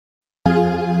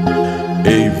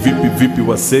vipi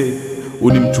wase,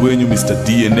 uni mtu wenyu Mr.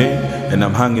 DNA, and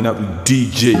I'm hanging out with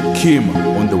DJ Kim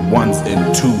on the ones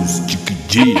and twos.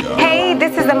 Hey,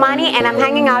 this is Amani and I'm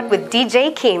hanging out with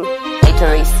DJ Kim. Hey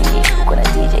Tracy, uko na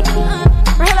DJ Kim.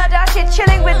 Rilla Dashi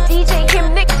chilling with DJ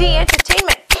Kim, Nick D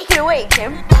Entertainment. Take it away,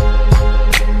 Kim.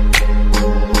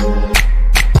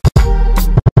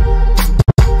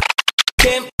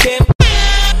 Kim.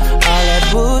 All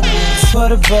that wood is for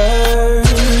the birds.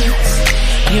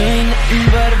 You ain't nothing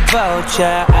but a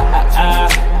vulture.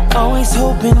 Always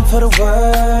hoping for the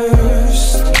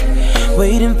worst,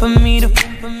 waiting for me to.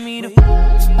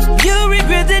 You'll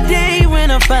regret the day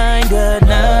when I find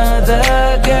another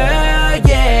girl,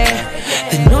 yeah.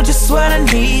 They know just what I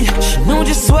need, she know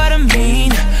just what I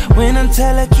mean. When I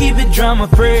tell her keep it drama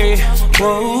free.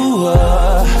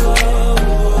 Whoa,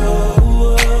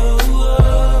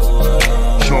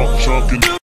 Shocking.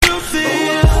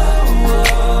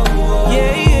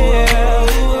 yeah.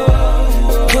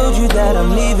 Told you that I'm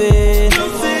leaving.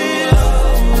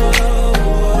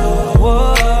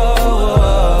 Whoa.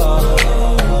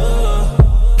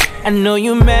 I know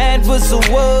you mad, but so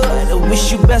what? I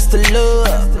wish you best of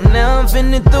luck. Now I'm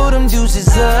finna throw them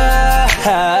deuces up.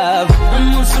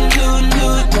 I'm on some new,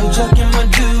 I'm chucking my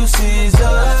deuces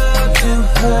up to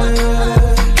her.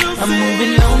 I'm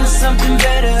moving on to something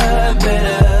better.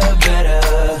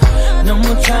 No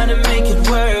more trying to make it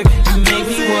work. You make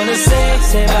me wanna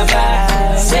say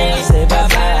bye-bye. Say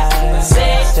bye-bye.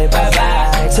 Say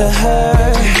bye-bye to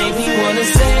her. You make me wanna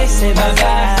say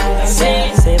bye-bye.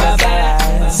 Say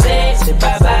bye-bye. Say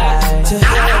bye-bye to her.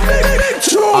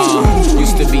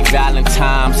 Used to be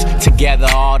Valentine's, together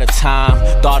all the time.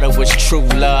 Thought it was true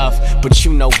love, but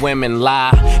you know women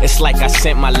lie. It's like I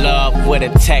sent my love with a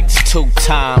text 2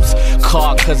 times.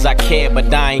 Called cause I care,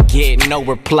 but I ain't get no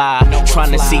reply.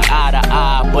 Trying to see eye to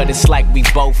eye, but it's like we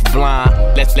both blind.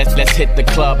 Let's hit the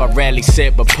club, I rarely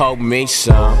sit, but pour me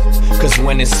some. Cause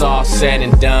when it's all said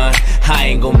and done, I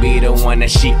ain't gonna be the one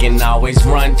that she can always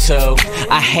run to.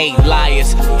 I hate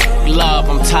liars, love,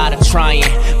 I'm tired of trying.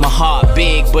 My heart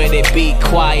big, but it be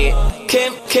quiet.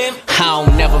 Kim, I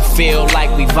don't never feel like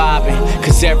we vibing.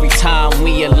 Cause every time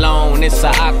we alone, it's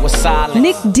an awkward silence.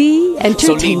 Nick D Entertainment.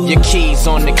 So leave your keys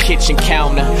on the kitchen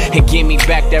counter and give me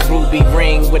back that ruby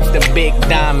ring with the big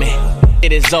diamond.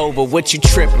 It is over, what you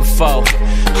tripping for?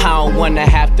 I don't wanna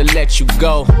have to let you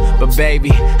go, but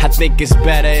baby, I think it's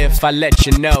better if I let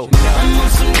you know. I'm on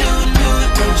some new,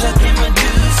 I'm chucking my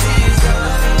deuces up.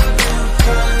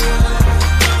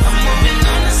 I'm moving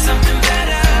on to something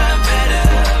better.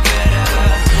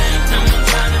 No more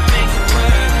trying to make it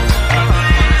work.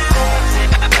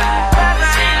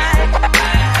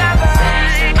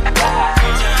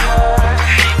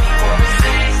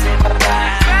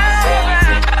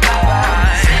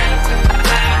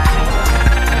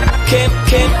 Kim.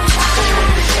 I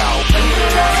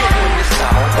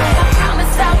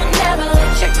promise I will never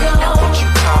let you go. Now what you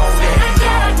call it?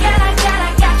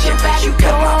 I got your back. You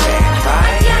got my back,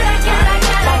 right? I got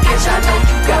Yes, I know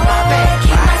you got my back,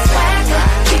 keep my right? swagger,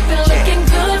 keep it looking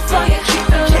good for you, keep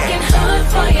it looking hood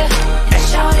for you. And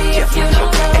shawty, if you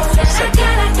don't know, I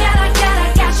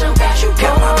got your back. You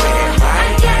got my back,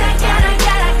 right? I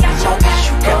got your back.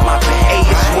 You got my back. Hey,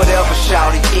 it's whatever,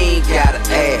 shawty, you ain't gotta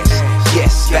ask.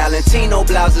 Yes, Valentino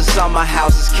blouses on my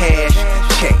house is cash.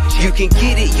 Check, you can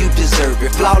get it, you deserve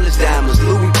it. Flawless diamonds,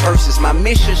 Louis purses. My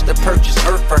mission's to purchase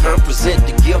earth for her, present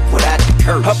the gift without the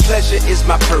curse. Her pleasure is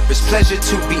my purpose, pleasure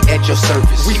to be at your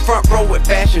service. We front row at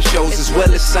fashion shows as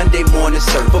well as Sunday morning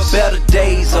service. For better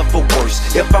days or for worse,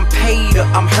 if I'm paid or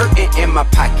I'm hurting in my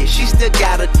pocket, she still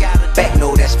got a back,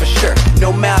 no that's for sure.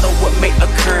 No matter what may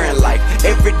occur in life,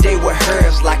 every day with her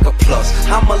is like a plus.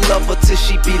 I'ma love her till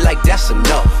she be like that's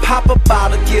enough. Pop a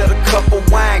bottle, get a couple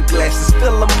wine glasses,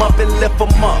 fill them up and lift them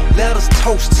up. Let us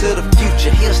toast to the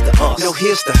future, here's to us, no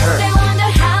here's to her. They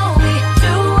wonder how we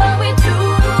do what we do.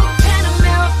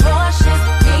 Panamera Porsches,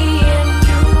 me and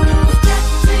you. Step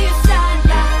to your side,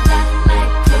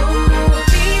 like glue.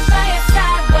 Be by your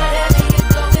side, whatever you're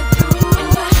going through. And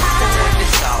we're high,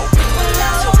 we're low,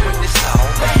 I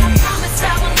promise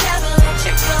I will never let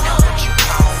you go. I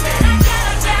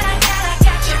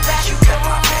got your back. You got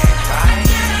my back, right?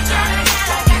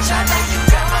 Yes, I know you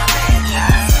got my back,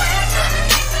 right?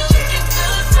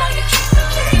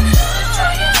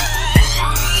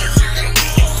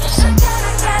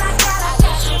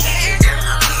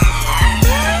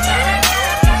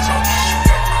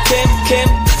 Kim.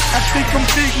 I think I'm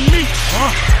Big Meat,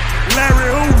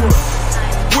 Larry Hoover,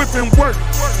 whipping work.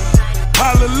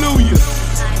 Hallelujah.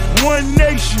 One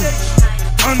nation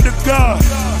under God.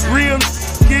 Real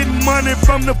getting money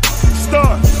from the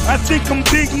start. I think I'm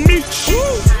Big Meech,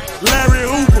 Larry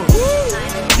Hoover,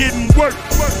 getting work.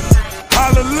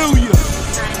 Hallelujah.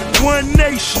 One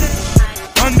nation,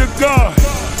 under God.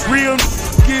 Real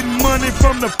getting money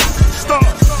from the start.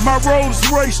 My Rolls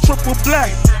Royce triple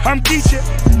black, I'm Geechee.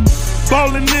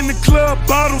 Ballin' in the club,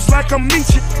 bottles like I'm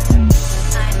Meechee.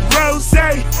 Rose,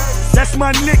 that's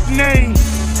my nickname.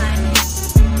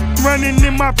 Running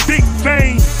in my big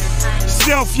vein.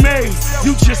 Self-made,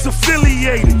 you just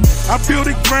affiliated. I built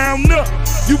it ground up,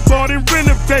 you bought and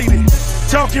renovated.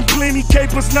 Talking plenty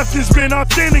capers, nothing's been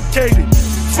authenticated.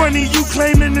 Funny you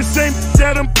claiming the same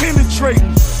that I'm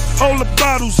penetrating. Hold the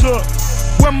bottles up,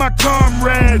 where my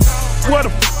comrades? What a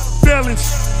felons,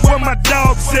 where my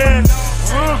dogs at?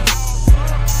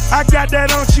 I got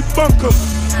that Archie bunker,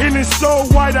 and it's so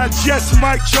white I just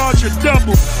might charge a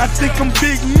double. I think I'm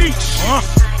Big Meech,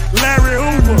 Larry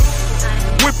Hoover,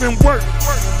 whipping work.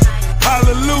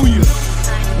 Hallelujah.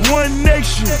 One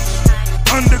nation,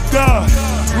 under God.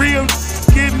 Real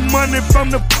getting money from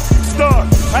the start.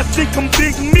 I think I'm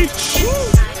Big Meech,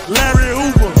 Larry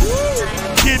Hoover,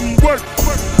 getting work.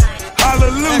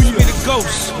 Hallelujah. That's me the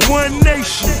ghost. One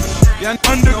nation,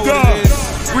 under God.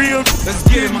 Real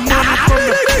getting money from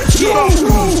the start.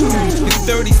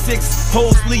 36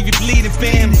 hoes leave you bleeding,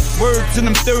 fam. Words in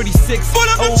them 36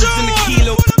 O's in the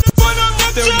kilo.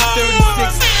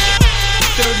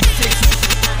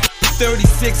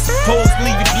 36 hoes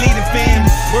leave you bleeding, fam.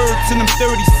 Words in them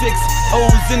 36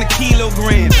 O's in a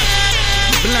kilogram.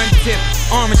 Blunt tip,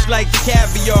 orange like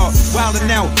caviar. Wildin'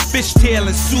 out, fishtail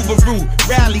and Subaru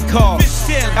rally car.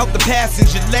 Out the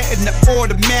passenger, letting the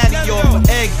automatic off.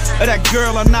 Egg of that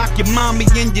girl, I'll knock your mommy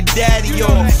and your daddy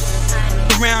off.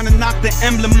 Around and knock the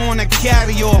emblem on that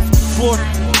carry off. For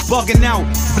bugging out,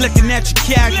 blicking at your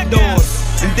caddy doors.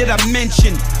 And did I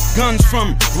mention guns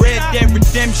from Red Dead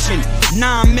Redemption?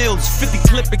 9 mils, 50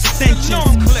 clip extensions.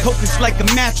 Hope it's like a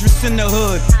mattress in the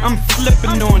hood, I'm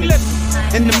flipping on it.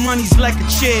 And the money's like a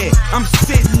chair, I'm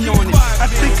sitting on it. I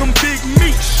think I'm Big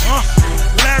Meech,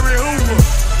 Larry Hoover,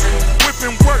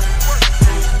 whipping work.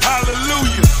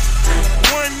 Hallelujah.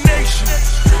 One nation,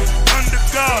 under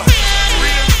God.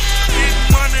 Real getting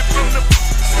money from the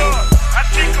start. I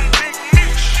think I'm Big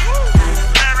Meech,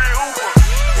 Larry Hoover,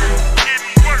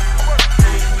 getting work.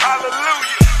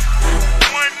 Hallelujah.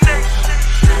 One nation,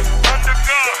 under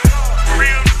God.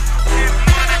 Real getting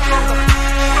money from the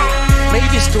start.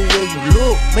 Maybe it's the way you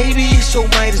look, maybe it's your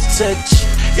Midas touch.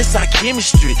 It's our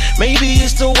chemistry, maybe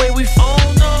it's the way we fall.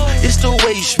 It's the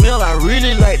way you smell, I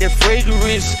really like that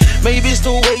fragrance. Maybe it's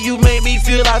the way you make me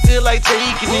feel, I feel like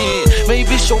taking it.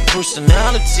 Maybe it's your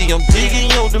personality, I'm digging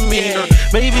your demeanor.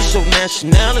 Maybe it's your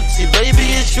nationality, baby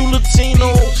it's you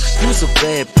Latino. You's a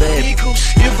bad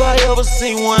if I ever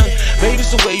see one. Maybe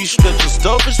it's the way you stretch your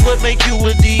stuff, it's what make you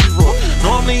a diva.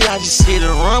 Normally I just hit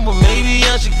and run, but maybe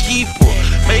I should keep her.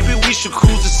 Maybe we should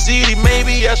cruise the city,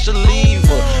 maybe I should leave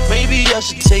her. Maybe I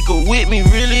should take her with me,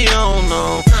 really I don't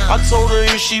know. I told her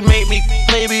if she make me,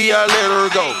 maybe I let her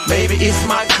go. Maybe it's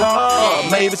my car,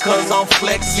 maybe cause I'm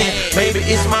flexing. Maybe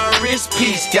it's my wrist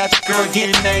piece, got your girl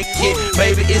getting naked.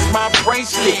 Maybe it's my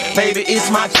bracelet, maybe it's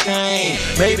my chain.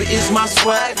 Maybe it's my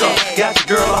swagger, got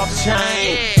your girl off the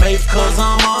chain. Maybe cause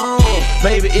I'm on,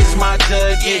 maybe it's my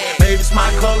Dougie. Maybe it's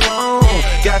my cologne,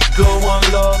 got your girl one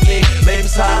love me. Maybe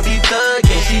it's how I be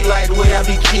thugging, she like the way I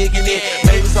be kicking it.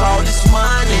 Maybe it's all this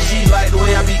money, she like the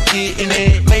way I be getting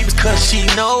it. Maybe it's cause she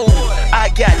know I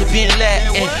got to be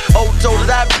Latin. Old dough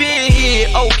that I been here,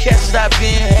 old cats that I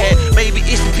been had. Maybe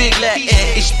it's the big Latin,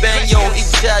 Espanol,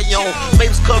 Italian.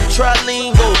 Maybe it's cause I'm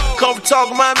trilingo, come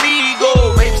talking my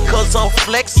amigo. Maybe it's cause I'm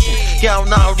flexing, got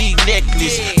on all these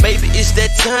necklaces. Maybe it's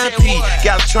that timepiece,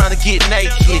 got her trying to get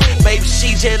naked. Maybe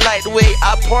she just like the way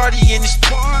I party in this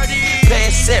party.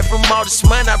 Past set from all this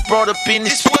money I brought up in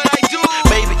this. What I do?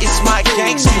 Maybe it's my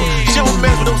gangster. She don't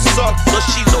mess with those suckers,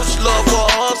 she know she love her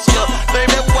hustler.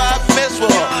 Maybe that's why I mess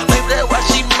with her. Maybe that's why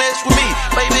she mess with me.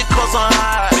 Maybe cause I'm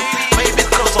high. Maybe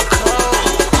cause I'm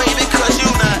cold. Maybe cause you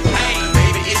not.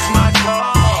 Maybe it's my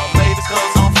car. Maybe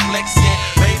cause I'm flexing.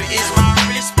 Maybe it's my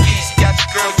wrist piece, got your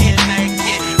girl getting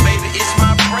naked. Maybe it's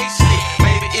my bracelet.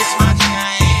 Maybe it's my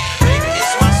chain. Maybe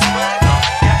it's my swagger,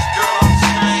 got your girl on the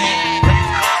chain. Maybe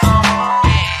cause I'm home.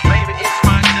 Maybe it's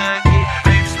my Dougie.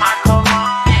 Maybe it's my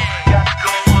cologne, got your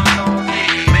girl one on me.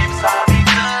 Maybe it's how I be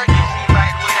thugging, she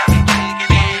like the way I be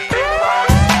kicking it. Maybe it's all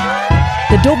this money.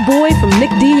 The dope boy from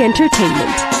Nick D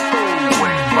Entertainment.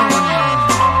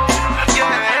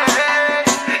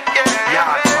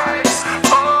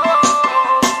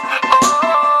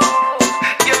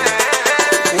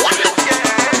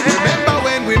 Remember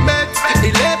when we met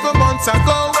 11 months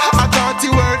ago? I thought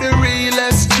you were the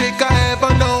realest.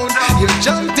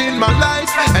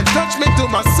 touch me to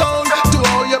my soul. To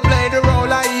how you play the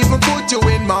role, I even put you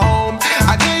in my home.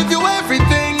 I gave you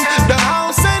everything, the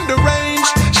house and the range,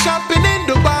 shopping in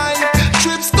Dubai,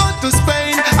 trips go to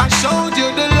Spain. I showed you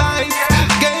the life,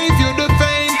 gave you the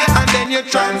fame, and then you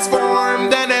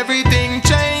transformed and everything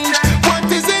changed. What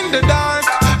is in the dark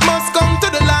must come to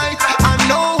the light. I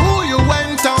know who you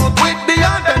went out with the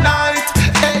other night.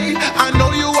 Hey, I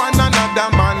know you want another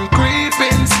man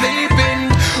creeping,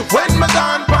 sleeping. When my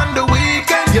gone on the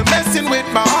weekend, you're messing with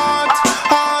my heart,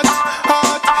 heart,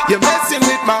 heart. You're messing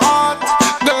with my heart,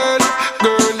 girl,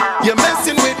 girl. You're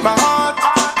messing with my heart,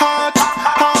 heart,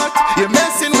 heart. You're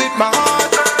messing with my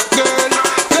heart, girl,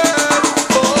 girl.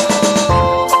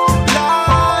 Oh, la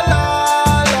la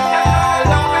la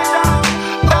la.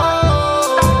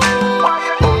 Oh,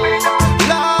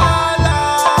 la la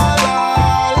la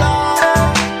la.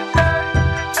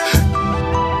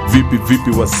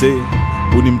 Vipi wase,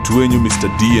 uni mtu wenyu Mr.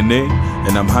 DNA,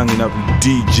 and I'm hanging out with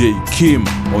DJ Kim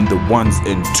on the ones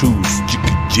and twos.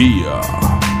 Jikijia.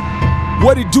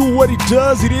 What it do, what it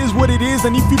does, it is what it is.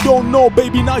 And if you don't know,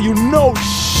 baby, now you know.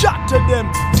 Shout to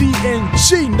them,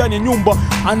 DNG ndani ya nyumba.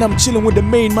 And I'm chilling with the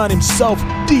main man himself,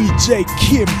 DJ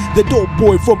Kim, the dope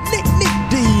boy from Nick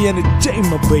D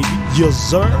Entertainment, baby. Yes,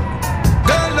 sir.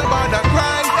 Girl, no bother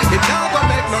cry, it now gon'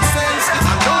 make no sense.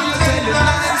 I know you telling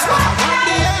lies, I got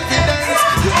the evidence.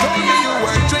 You told me you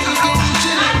were drinking,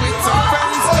 chilling with some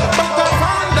friends, but I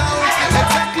found out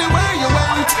exactly where you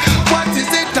went. What is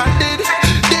it I did?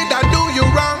 Did I do you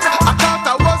wrong? I thought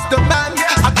I was the man,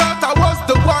 I thought I was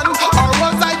the one, or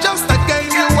was I just a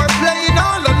game you were playing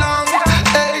all along?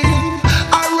 Hey,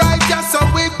 alright, just so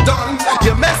we've done.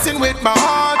 You're messing with my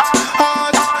heart,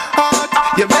 heart, heart.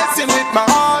 You're messing with my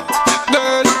heart,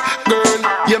 girl, girl.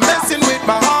 You're messing with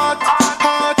my heart,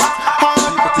 heart,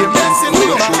 heart. You're messing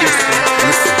with my heart.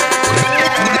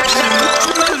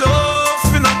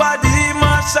 Love in a body,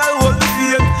 Marshall hold the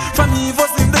field. From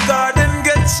Evos in the garden,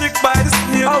 get sick by the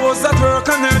snake. I was at work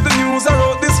and heard the news. I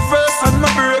wrote this verse on my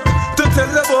break to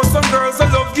tell about some girls I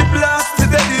love give blast to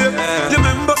the day. You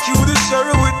remember Cutie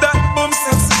Sherry with that bum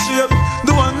sexy shape,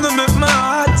 the one that make my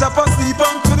heart tap asleep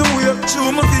onto the wave.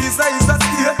 Through my visa is a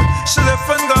state. She left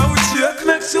and gone with you,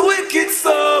 makes you wicked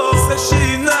so. Say she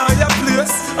in a higher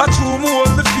place. I true me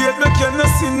hold the faith, make you no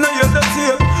sin, no you the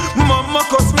tape. Mama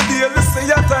cuss me daily, say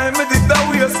your time me did that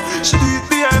waste. She did it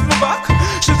behind my back,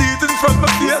 she did it in front of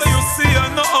my face. So you see her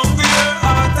no hungry, her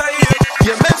heart I hate.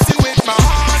 You're messing with my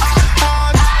heart,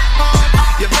 heart, heart.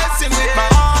 You're messing with my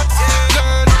heart, girl,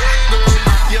 girl.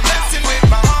 You're messing with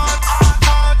my heart,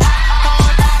 heart,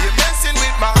 heart. You're messing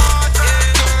with my heart,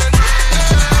 girl, girl.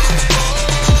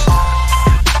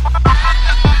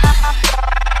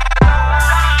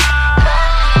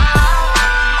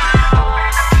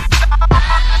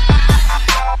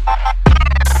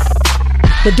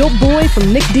 The dope boy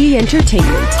from Nick D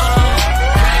Entertainment.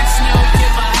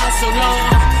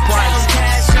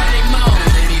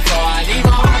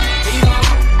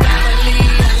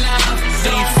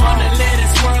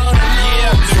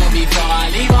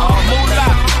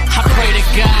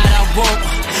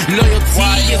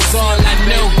 Loyalty is all I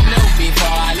know. Before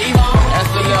I leave home,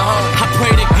 I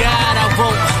pray to God I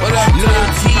won't.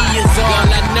 Loyalty is all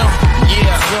I know.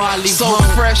 Before I leave So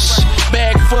home. fresh,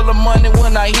 bag full of money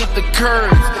when I hit the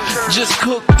curb. Just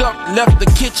cooked up, left the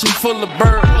kitchen full of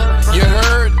birds. You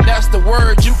heard? That's the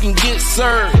word, you can get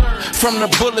served. From the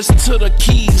bullets to the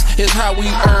keys is how we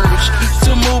urge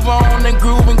to move on and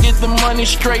groove and get the money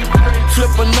straight.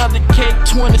 Flip another cake,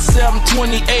 27,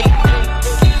 28.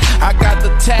 I got the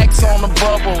tax on the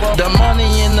bubble, the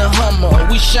money in the Hummer.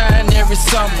 We shine every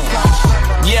summer.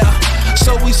 Yeah,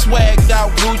 so we swagged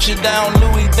out, Gucci down,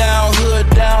 Louis down, hood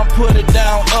down, put it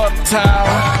down uptown.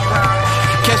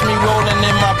 Catch me rolling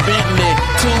in my Bentley,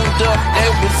 tuned up,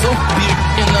 that was so big,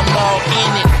 and I'm all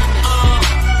in it.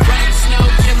 Rain, snow,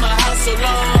 get my hustle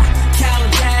on. Count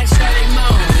bags, shutting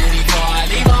moan. Before I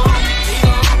leave home,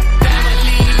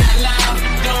 family alive.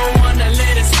 Don't wanna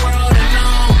let this world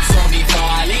alone. So before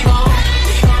I leave home,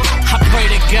 I pray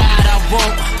to God I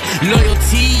won't.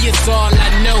 Loyalty is all I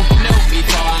know.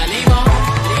 Before I leave home,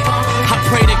 I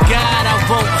pray to God I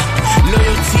won't.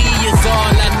 Loyalty is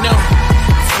all I know.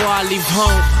 Before I leave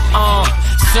home,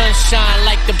 sunshine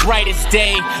like the brightest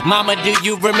day. Mama, do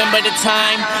you remember the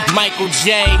time? Michael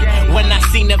J. When I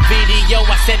seen the video,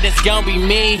 I said it's gonna be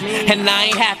me. And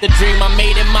I ain't have to dream, I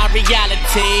made it my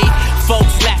reality.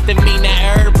 Folks laughed at me, now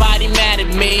everybody mad at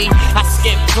me. I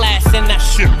skipped class and I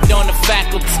shipped on the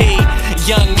faculty.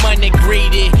 Young money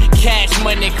greedy, cash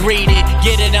money greedy.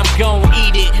 Get it, I'm gon'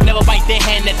 eat it. Never bite the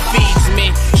hand that feeds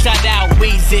me. Shout out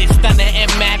Weezy, Stunner and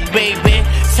Mac, baby.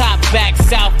 Top back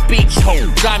South Beach,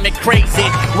 drive me crazy.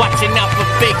 Watching out for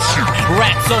fake shit,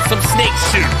 rats on some snake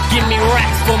shit. Give me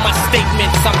racks for my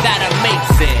statements, I'm that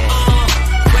amazing.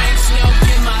 Rain, snow,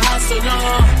 get my hustle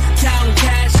on. Counting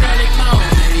cash early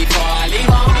morning before I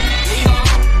leave home.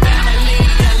 Family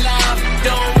and love,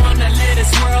 don't wanna live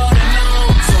this world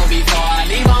alone. So before I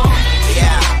leave home,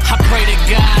 I pray to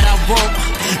God I won't.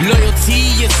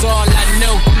 Loyalty is all I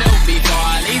know. Before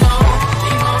I leave home,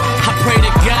 I pray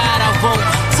to God I won't.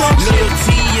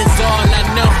 Loyalty is all I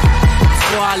know.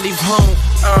 Before I leave home.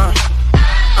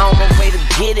 On my way to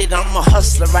get it, I'm a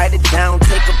hustler, write it down,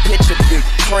 take a picture, big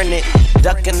print it,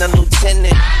 ducking a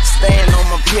lieutenant, stand on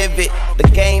my pivot. The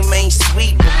game ain't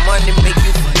sweet, but money make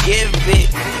you forgive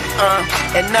it.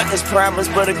 And nothing's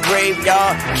promised but a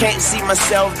graveyard. Can't see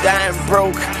myself dying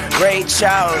broke. Ray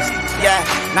Charles, yeah,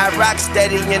 not rock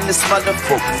steady in this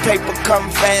motherfucker. Paper come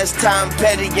fast, time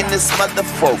petty in this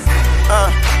motherfucker.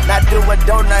 Not do a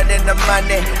donut in the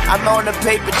money. I'm on a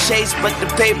paper chase, but the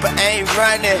paper ain't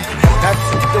running. I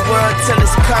took the world till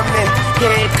it's coming.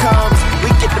 Here it comes. We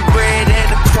get the bread and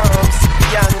the crumbs.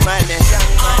 Young money.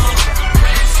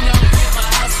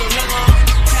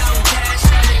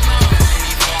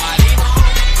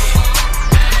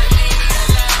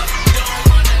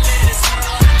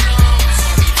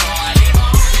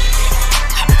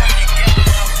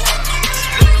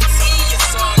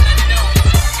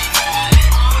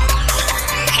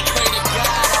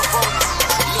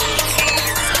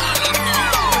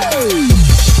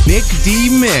 Nick D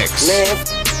Mix. Live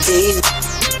these,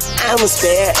 I'ma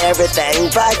spare everything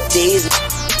but these.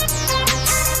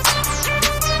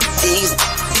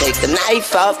 Take the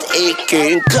knife off the AK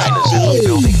and cut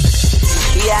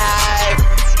these. Yeah,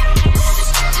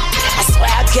 I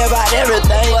swear I care about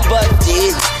everything but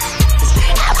these.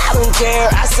 I don't care,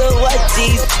 I saw what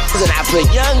these. And I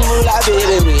put young moolah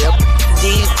baby me up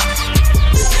these.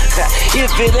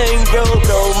 If it ain't broke,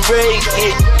 don't break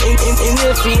it. And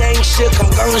if he ain't shook, I'm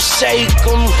gonna shake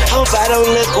him. Hope I don't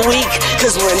look weak,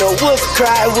 cause when a wolf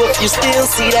cry wolf, you still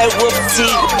see that wolf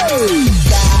teeth.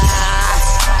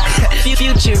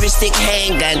 Futuristic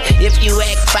handgun. If you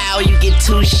act foul, you get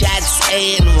 2 shots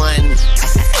and 1.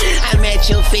 I'm at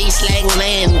your face like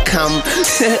Lancome.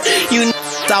 You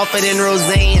softer than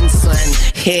Roseanne's son.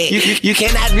 Hey, you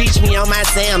cannot reach me on my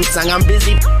Samsung. I'm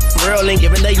busy whirling,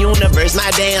 giving the universe my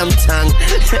damn tongue.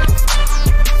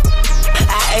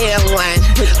 I am one,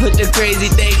 but the crazy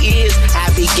thing is, I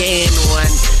began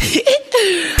one.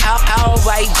 all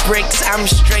white bricks, I'm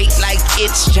straight like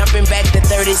it's jumping back to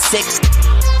 36.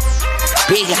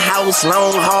 Big house,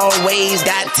 long hallways,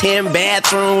 got 10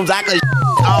 bathrooms, I could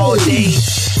all day.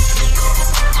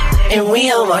 And we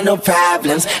don't want no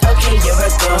problems. Okay, you're a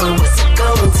gun, what's it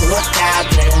going to a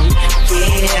goblin?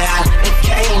 Yeah, it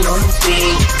came on the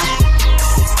beat.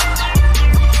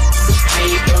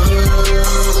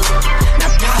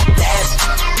 Now pop that,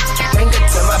 bring it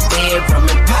to my bedroom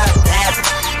and pop that.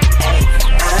 Hey,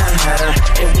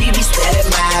 and we be steady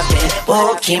mobbing.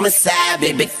 Whoa,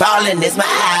 Kimasabi, big ballin' is my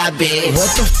hobby.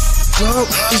 What the up?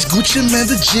 It's Gucci man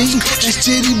the G. It's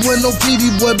titty boy, no PD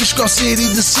boy, bitch got city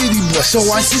the city boy. So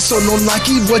I see so no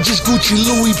Nike boy, just Gucci,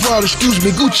 Louis Prada, excuse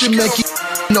me, Gucci man keep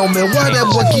no man, why that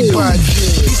boy keep buying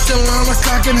shit? He's still on the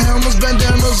cock and hammers,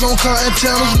 bandanas on car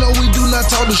antennas. No, we do not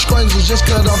talk to strangers, just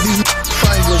cut off these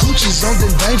fingers. Gucci's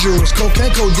something dangerous, cocaine,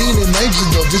 codeine, and major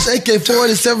though. This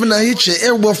AK-47, I hit you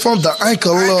everywhere from the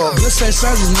ankle up. This same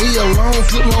size as me alone,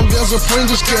 clip long as a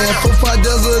Pringles can. 4-5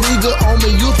 Desert Eagle on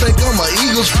me, you think I'm an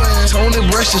Eagles fan. Tony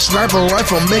Brash, the sniper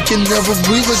rifle, make it never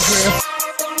breathe again.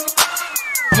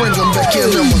 Bring them back in,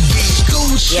 them again.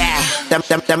 Yeah,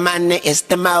 the money is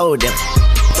the motive.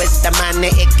 With the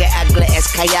money, it get ugly as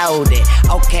coyote.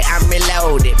 Okay, I'm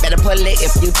reloaded. Better pull it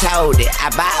if you told it. I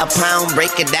buy a pound,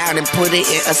 break it down, and put it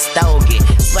in a stogie.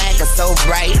 Swagger so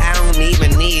bright, I don't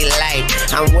even need light.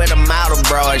 I'm with a model,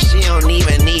 bro, she don't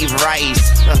even need rice.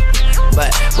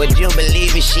 But would you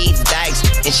believe it? She dykes,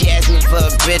 and she asked me for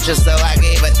a picture, so I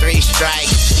gave her 3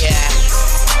 strikes. Yeah,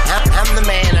 I'm the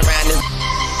man around this.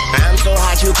 I'm so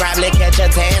hot, you probably catch a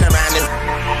tan around this.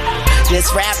 This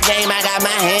rap game, I got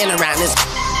my hand around this.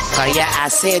 Oh yeah, I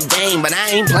said game, but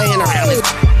I ain't playing around this.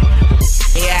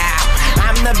 Yeah,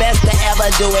 I'm the best to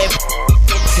ever do it.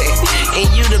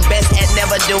 And you the best at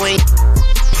never doing.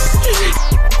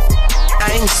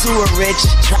 I'm super rich.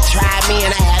 Try me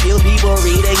and I have you people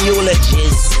reading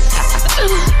eulogies.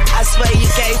 I swear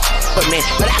you can't for me,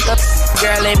 but I could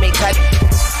girl let me cut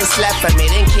and slap for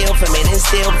me, then kill for me, then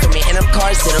steal for me, and of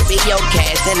course it'll be your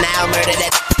cash. Then I'll murder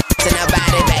that and I'll buy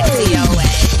it back to your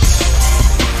ass.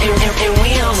 And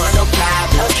we don't want no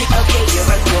problem. Okay, you're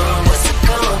a girl, what's it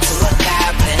going to a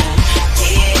goblin?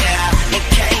 Yeah, it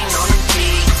came on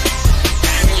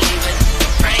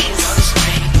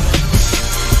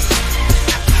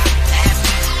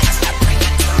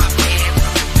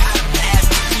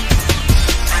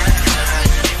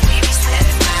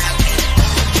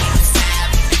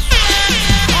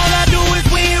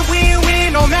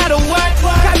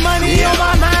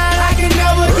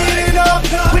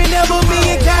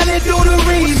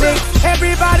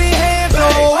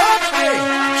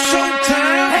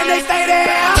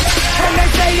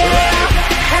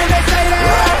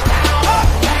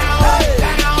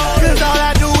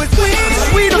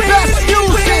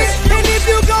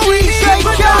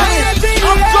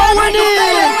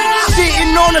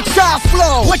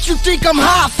you think I'm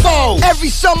hot for?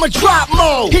 Every summer drop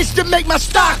mode, hits to make my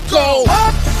stock go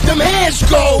up, them hands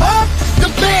go up, the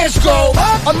bands go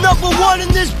up. I'm number one in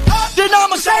this, then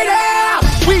I'ma say that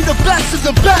we the best of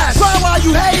the best. Why while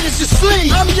you haters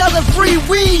asleep? I'm yelling free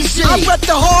Weezy. I rep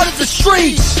the heart of the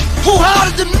streets. Who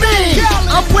harder than me?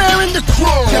 I'm wearing the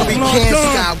chrome. We can't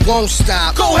stop, won't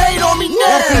stop. Go hate on me now.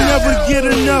 I can never get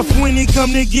enough when it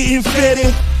come to getting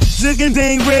fitted. Ziggins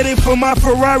ain't ready for my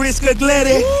Ferrari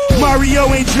Scaglietti.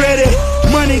 Mario ain't dreaded.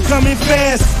 Money coming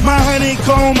fast. My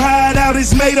honeycomb hideout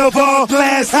is made of all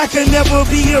glass. I can never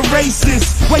be a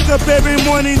racist. Wake up every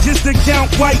morning just to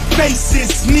count white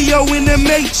faces. Neo in the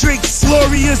Matrix.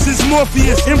 Glorious as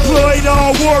Morpheus. Employed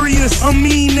all warriors. I'm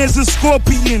mean as a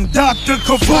scorpion. Dr.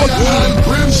 Kevorkian.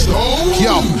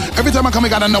 Yo, every time I come, I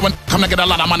gotta know when. Come to get a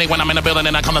lot of money when I'm in the building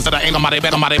and I come to say that ain't nobody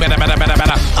better.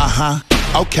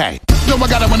 Okay. No, I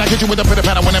got it when I get you with a pitter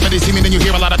patter. Whenever they see me, then you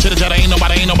hear a lot of chitter chatter. Ain't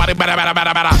nobody better.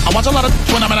 I watch a lot of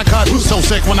when I'm in a cut. So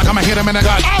sick when I come and hit him in the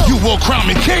gut. You will crown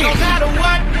me king. No matter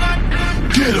what.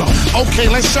 Get up. Okay,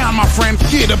 let's shine, my friend.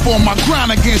 Get up on my grind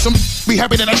again. Some be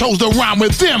happy that I chose to rhyme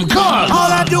with them. Cause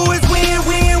all I do is win,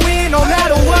 no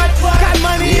matter what. Got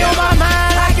money on my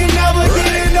mind, I can never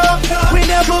get enough.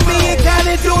 Whenever me and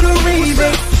Khaled do the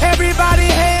remix, everybody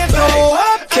hands go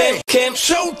up. Kim,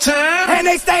 showtime. And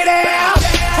they stay there.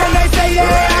 And they stay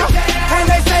there. And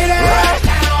they stay there.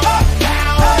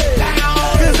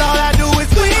 Cause all I do is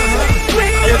win.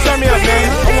 Yo, turn me up, man.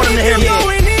 I want him to hear me.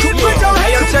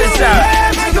 Hey, yo, check this out.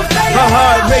 My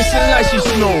heart racing like you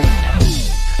know.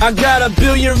 I got a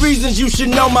billion reasons you should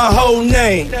know my whole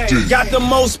name. Got the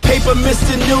most paper,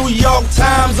 Mr. New York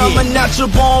Times. I'm a natural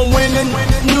born winning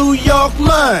New York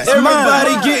mind.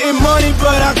 Everybody getting money,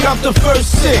 but I cop the first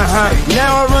six.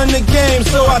 Now I run the game,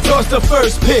 so I toss the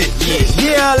first pitch.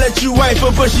 Yeah, I let you wife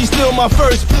her, but she's still my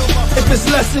first. If it's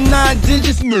less than 9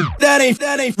 digits, that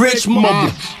ain't rich mama.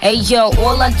 Hey yo,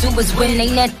 all I do is win,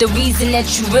 ain't that the reason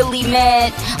that you really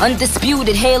mad?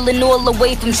 Undisputed, hailing all the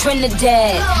way from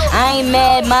Trinidad. I ain't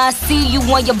mad, ma, I see you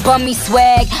on your bummy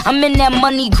swag. I'm in that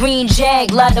money green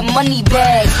jag, lot of money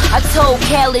bags. I told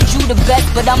Khaled you the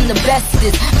best, but I'm the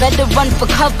bestest. Better run for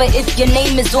cover if your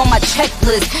name is on my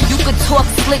checklist. You could talk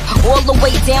slick all the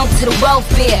way down to the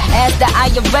welfare. As the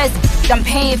IRS, I'm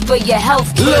paying for your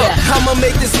health care. Look, I'ma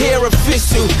make this hair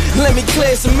official. Let me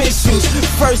clear some issues.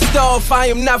 First off, I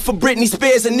am not for Britney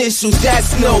Spears initials.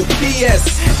 That's no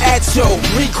BS. At your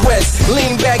request,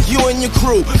 lean back, you and your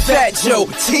crew. Fat Joe,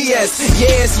 TS,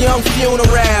 yeah, it's young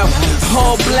funeral.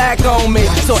 All black on me,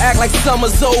 so act like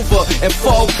summer's over and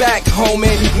fall back,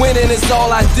 homie. Winning is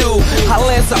all I do. I'll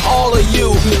answer all of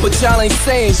you, but y'all ain't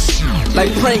saying shit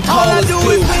like prank callers do. All I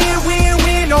do is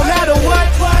win, no matter what.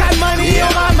 Got money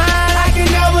on my mind, I can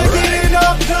never get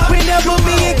enough. Whenever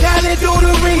me and Khaled do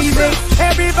the remix,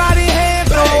 everybody hands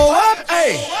go up.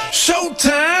 Hey,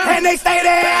 showtime. And they stay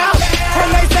there.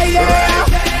 And they stay there.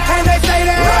 And they stay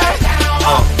there.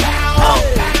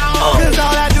 Cause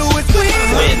all I do is win.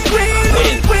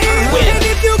 And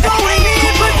if you going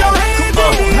in, put your hands in the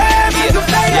air, make them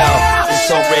stay there.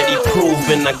 It's already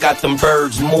proven, I got them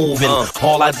birds moving.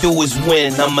 All I do is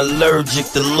win, I'm allergic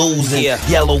to losing.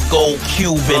 Yellow gold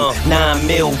Cuban, 9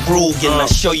 mil Rugen. I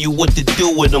show you what to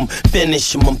do with them.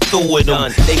 Finish them, I'm through with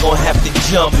them. They gon' have to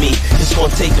jump me, it's gon'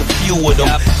 take a few of them.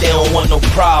 They don't want no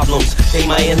problems, they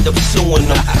might end up suing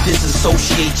them.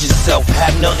 Disassociate yourself,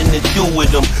 have nothing to do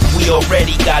with them. We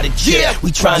already got it,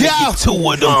 we trying to get 2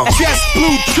 of them. Just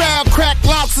blue trial, crack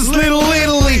lobsters, Little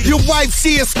Italy. Your wife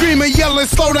see her screaming, yelling,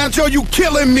 slow down, Joe, you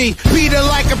killing me. Beat her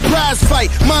like a prize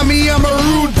fight. Mommy, I'm a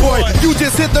rude boy. You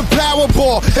just hit the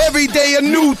Powerball. Every day a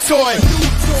new toy.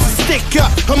 Stick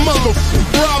up, a mother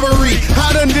robbery.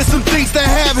 I done did some things that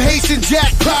have Haitian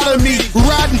Jack proud of me.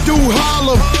 Riding through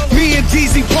Harlem, me and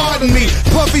Jeezy, pardon me.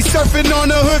 Puffy surfing on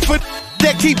the hood for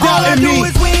that keep doubting me. All I do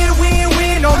is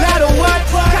win, no matter what.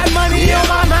 Got money on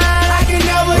my mind, I can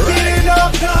never get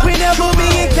enough. Whenever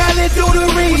me and Khaled do the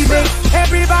remix,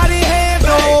 everybody hands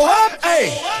go up.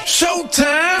 Hey,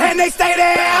 showtime. And they stay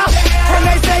there. And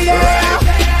they stay there.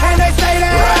 And they stay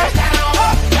there.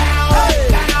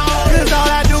 Cause all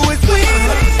I do is win.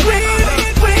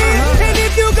 And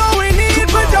if you going in,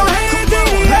 put your hands in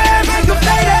the air, make them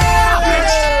stay there.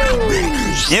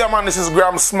 Yeah, man, this is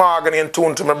Graham Smog and in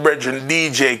tune to my brethren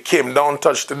DJ Kim. Don't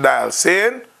touch the dial.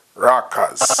 Saying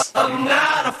Rockers. I'm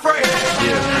not afraid.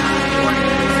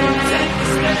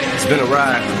 It's been a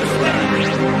ride.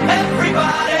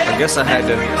 I guess I had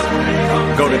to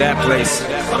go to that place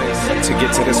to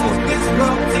get to this one.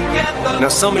 Now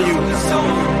some of you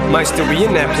might still be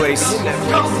in that place.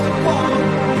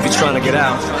 If you're trying to get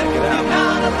out,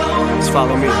 just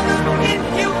follow me.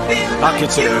 I'll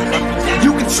get you there.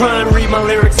 You can try and read my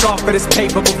lyrics off of this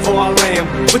paper before I lay 'em,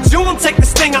 but you won't take the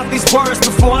sting out these words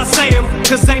before I say 'em.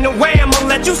 Cause ain't no way I'ma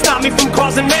let you stop me from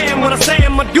causing mayhem. When I say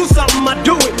I'ma do something, I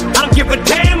do it. I don't give a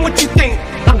damn what you think.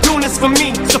 I'm doing this for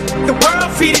me. So the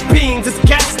world, feed it beans. It's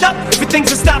gassed up. If it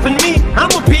thinks it's stopping me,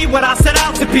 I'ma be what I set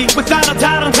out to be. Without a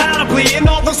doubt, undoubtedly. And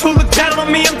all those who look down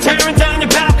on me, I'm tearing down your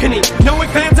balcony. No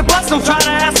ifs, ands, or buts, don't try to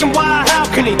ask him why or how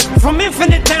can he. From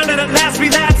Infinite down to the last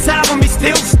relapse album, he's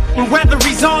still whether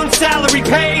he's on salary,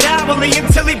 paid hourly,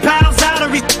 until he bows out or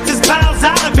he just bows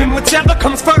out of him. Whichever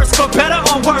comes first, for better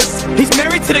or worse. He's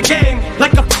married to the game,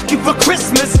 like a f*** you for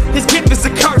Christmas. His gift is a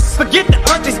curse. Forget the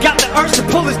earth, he's got the urge to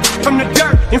pull his from the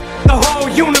dirt and the whole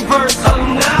universe.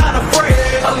 I'm not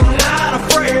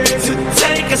afraid to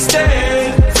take a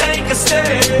stand, take a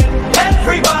stand.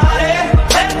 Everybody,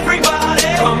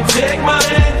 come take my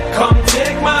hand, come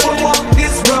take my hand. We'll walk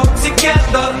this road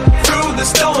together through the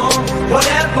storm,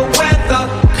 whatever weather,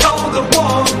 cold or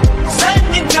warm.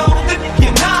 Letting you know that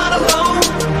you're not alone.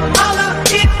 Holla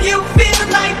if you feel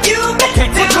like you've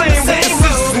been down the same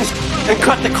road. And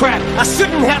cut the crap. I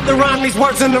shouldn't have to rhyme these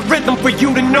words in the rhythm for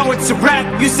you to know it's a rap.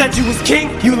 You said you was king,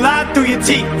 you lied through your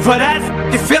teeth. For that,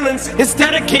 your feelings,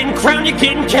 instead of getting crowned, you're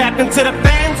getting capped. And to the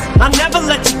fans, I never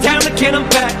let you down again, I'm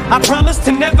back. I promise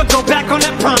to never go back on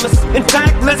that promise. In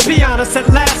fact, let's be honest, at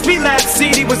last we laughed.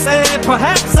 CD was aired,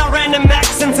 perhaps I ran them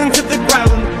accents into the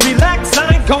ground. Relax,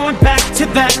 I ain't going back to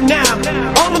that now.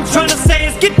 All I'm trying to say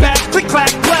is get back, click,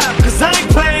 clack, clap. Cause I ain't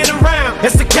playing around.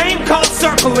 It's a game called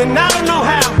Circle and I don't know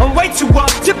how. I'm way too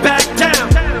up to back down,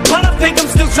 but I think I'm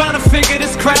still trying to figure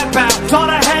this crap out. Thought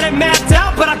I had it mapped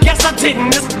out, but I guess I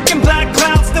didn't. This fucking black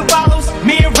cloud still follows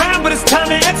me around, but it's time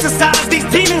to exercise these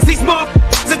demons. These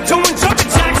motherfuckers are doing jumping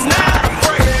jacks now.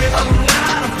 I'm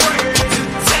not afraid to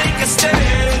take a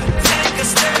stand, take a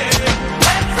stand.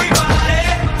 Everybody,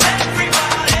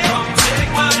 come take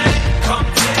my hand, come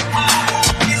take my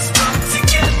hand. Let's come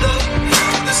together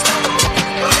through the storm,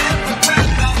 whatever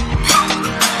weather, cold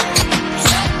or warm.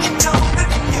 You know that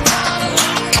you're not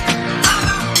alone.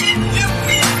 Holla if you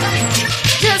feel like you.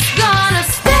 Just gonna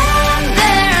stand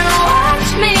there and watch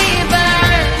me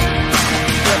burn.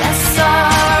 But that's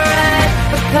alright,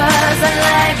 because I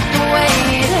like the way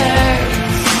it hurts.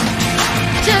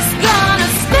 Just gonna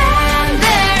stand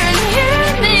there and hear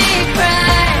me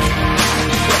cry.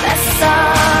 But that's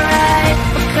alright,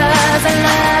 because I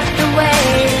love the way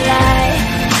you lie.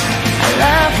 I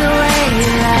love the way you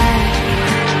lie.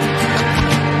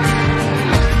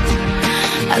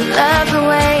 I love the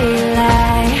way you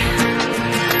lie.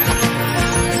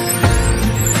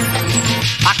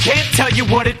 I can't tell you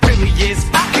what it really is.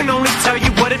 I can only tell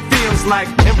you what it feels like.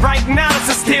 And right now it's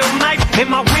a steel knife in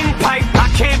my windpipe. I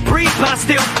can't breathe, but I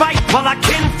still fight. Well, I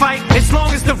can fight as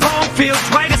long as the wrong feels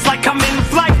right. It's like I'm in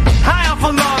flight, high off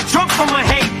of love, drunk from my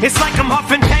hate. It's like I'm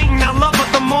huffing pain. I love her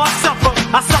the more I suffer.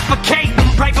 I suffocate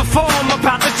right before I'm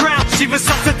about to drown. She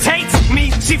resuscitates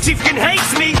me. She fucking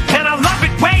hates me, and I love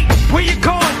it. Wait, where you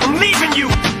going? I'm leaving you.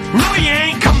 No, you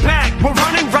ain't come back. We're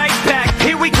running right back.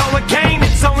 Here we go again.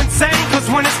 It's so insane, cause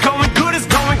when it's going good, it's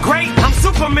going great. I'm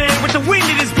Superman with the wind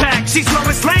in his back. She's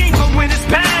Lois Lane, but when it's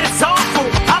bad, it's awful.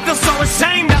 I feel so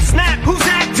ashamed. I snap. Who's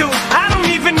that dude? I don't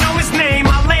even know his name.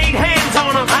 I laid hands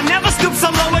on him. I never stoop so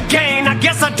low again. I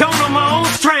guess I don't know my own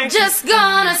strength. Just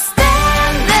gonna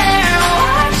stand there and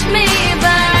watch me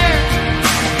burn.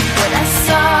 But that's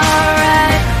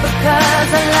alright, because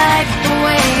I like the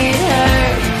way it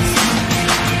hurts.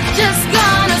 Just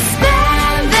gonna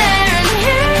stand there and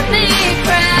hear me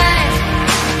cry.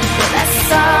 But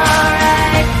that's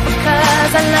alright,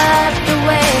 because I love the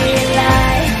way you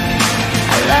lie.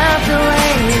 I love the way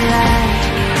you lie.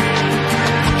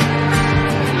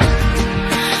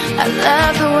 I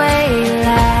love the way you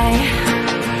lie.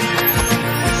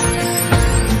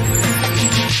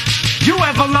 You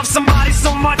ever love somebody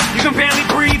so much you can barely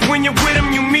breathe when you're with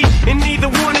them? You meet and neither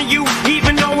one of you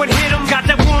even know it hit them. Got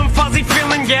that warm fuzzy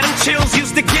feeling, get them chills,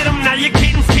 used to get them. Now you're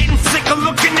getting sick of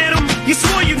looking at them. You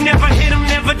swore you'd never hit them,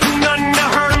 never do nothing to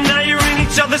hurt them. Now you're in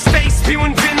each other's face,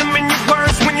 spewing venom in your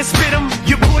words when you spit them.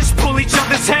 You push, pull each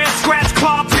other's hair, scratch,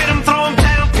 claw, pit them, throw them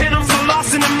down, pin them. So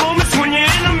lost in the moments when you're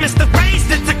in them. It's the phrase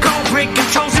that's a cold break,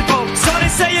 controls your boat. So they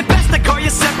say it best to go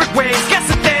your separate ways. Guess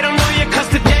that they don't know you, cause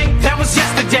today, that was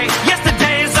yesterday.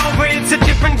 Yesterday is over, it's a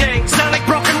different day. Sound like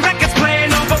broken records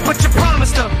playing over, but you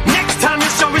promised her next time you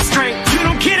show restraint. You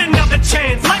don't get another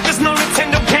chance. Life is no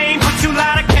Nintendo game, but you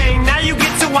lied again. Now you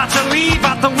get to watch her leave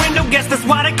out the window. Guess that's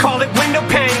why they call it window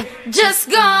pane. Just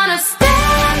gonna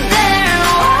stand there and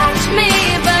watch me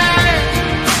burn.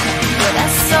 But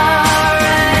that's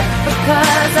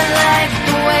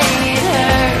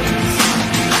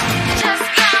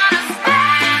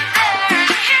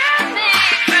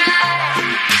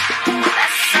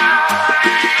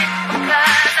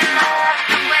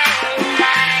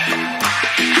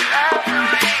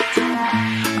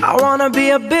wanna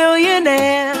be a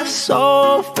billionaire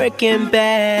so freaking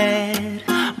bad.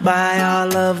 Buy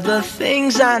all of the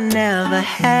things I never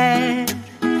had.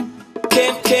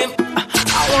 Kim,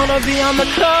 I wanna be on the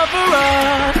cover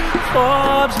of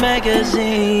Forbes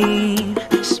magazine,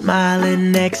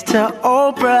 smiling next to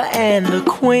Oprah and the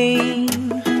Queen.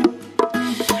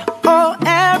 Oh,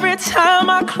 every time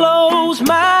I close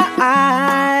my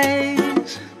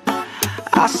eyes,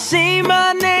 I see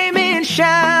my name in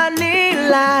shiny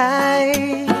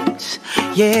lights.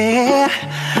 Yeah,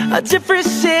 a different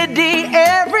city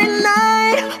every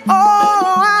night.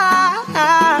 Oh,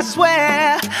 I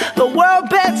swear the world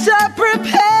better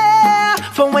prepare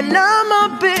for when I'm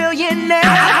a billionaire.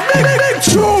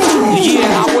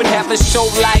 Yeah, I would have a show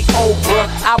like Oprah.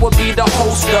 I would be the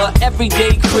host of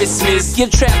Everyday Christmas. Give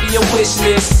Travi a wish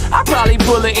list. I'd probably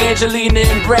pull an Angelina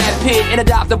and Brad Pitt and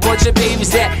adopt a bunch of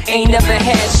babies that ain't never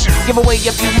had shit. Give away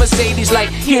a few Mercedes like,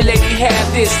 here lady,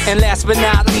 have this. And last but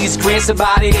not least, grant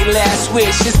somebody their last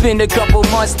wish. It's been a couple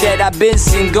months that I've been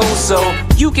single, so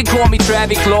you can call me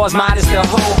Travis Claus minus the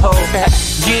ho-ho.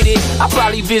 Get it? I'll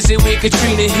probably visit where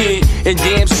Katrina hit, and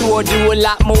damn sure do a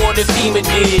lot more than FEMA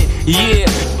did. Yeah,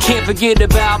 can't forget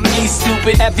about me,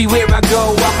 stupid. Everywhere I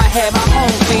go, I'ma have my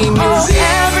own theme music.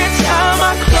 Oh, every time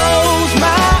I close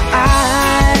my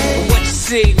eyes, what you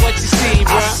see, bro? I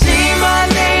see my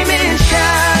name in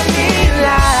shiny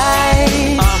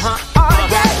lights.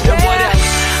 And what else?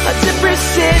 A different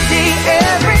city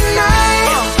every night.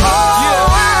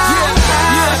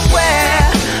 I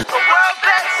swear the world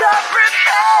better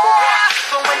prepare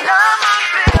for when I'm a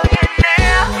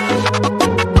billionaire.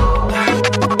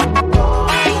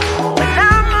 When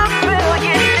I'm a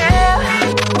billionaire.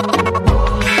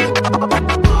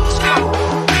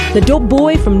 The dope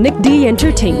boy from Nick D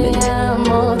Entertainment.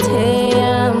 Te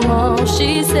amo,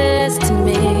 she says to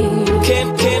me. Kim.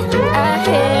 I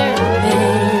hear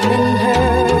pain in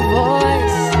her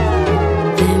voice.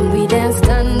 Then we danced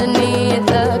underneath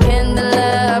the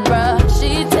candelabra.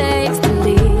 She takes the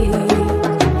lead.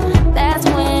 That's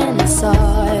when I saw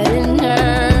it in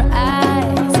her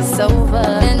eyes. It's over.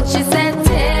 Then she said,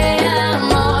 Te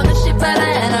amo, the shit para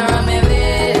and around my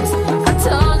lips. I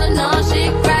told her no, she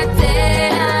cried, Te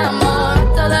amo. I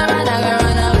told her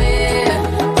run away,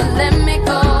 but let me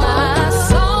go. My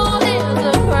soul is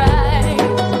a cry.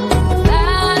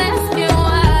 Without asking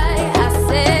why, I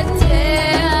said, Te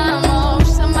amo.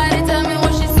 Somebody tell me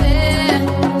what she said.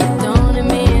 Don't it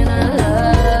mean I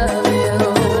love you?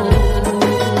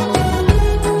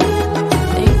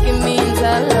 Think it means I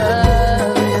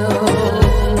love you.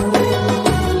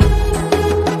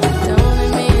 Don't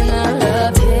it mean I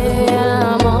love you?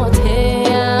 Te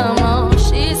amo,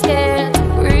 she's scared to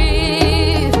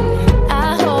breathe. I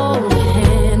hold her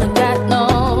hand, I got no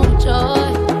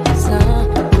choice.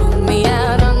 Put me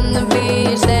out on the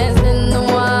beach, dance in the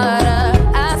water.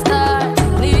 I start to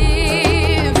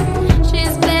leave.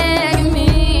 She's begging me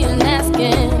and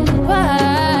asking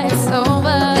why it's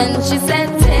over. Then she said,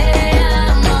 Te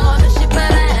amo, the shit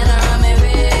para and around my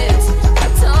ribs. I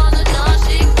told her no,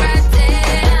 she cried, Te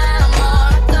amo.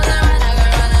 I told her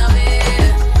run away,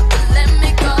 but let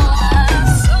me go. My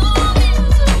soul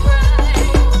is a cry.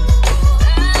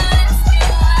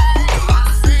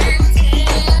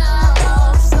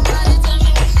 Somebody tell me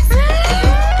what she said.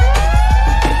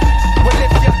 Well,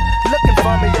 if you're looking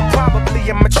for me, you're probably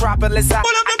in Metropolis. I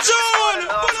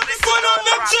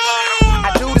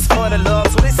do this for the love,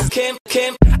 so this is Kim.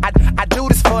 I do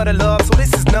this for the love, so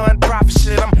this is non-profit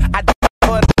shit. I do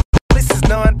this is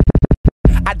none.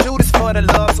 I do this for the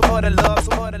love, so for the love,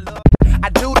 so for the love. I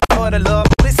do this for the love,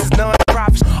 this is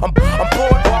non-profit. I'm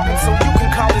bored walking, so you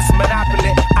can call this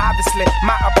monopoly. Obviously,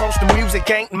 my approach to music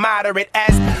ain't moderate.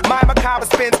 As my macabre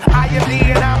spins, I am the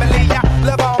anomaly. I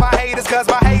love all my haters, cause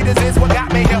my haters is what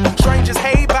got me here. Strangers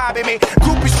hate bobbing me,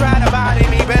 groupies try to body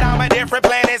me, but I'm a different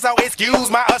planet, so excuse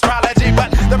my astrology.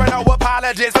 But there are no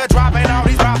apologies for dropping all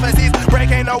these prophecies,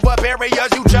 breaking over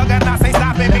barriers. You juggernauts ain't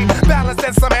stopping me. Balanced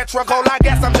and symmetrical, I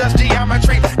guess I'm just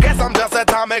geometry. Guess I'm just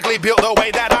atomically built the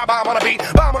way that I bomb on a beat.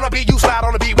 Bomb on a beat, you slide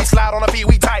on a beat, we slide on a beat,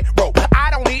 we tight rope. I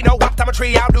don't need no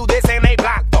optometry, I'll do this in a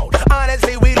blindfold.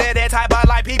 Honestly, we live that type of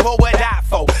life people would die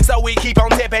for. So we keep on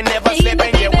tipping, never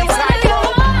slipping, yeah, we tight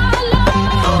rope.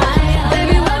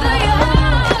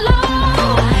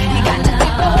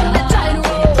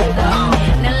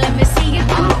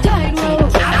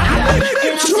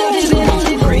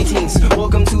 Greetings,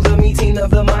 welcome to the meeting of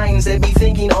the minds that be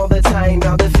thinking all the time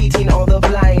about defeating all the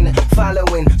blind,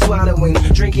 following, swallowing,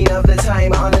 drinking of the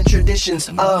time on the traditions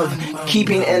of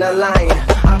keeping in a line.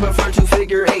 I prefer to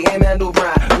figure 8 and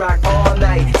Mandelbrot, rock all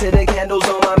night till the candles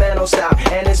on my mantle stop,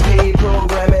 and it's paid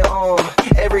programming on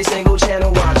every single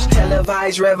channel. Watch television.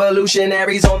 Vice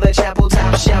revolutionaries on the chapel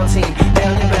top shouting.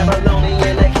 Down in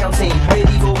Babylonian accounting.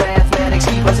 Medieval mathematics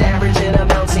keep us average and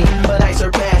amounting. But I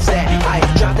surpassed that. I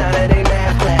dropped out of a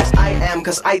math class. I am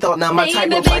cause I thought now my type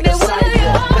looks like a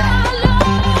sidewalk.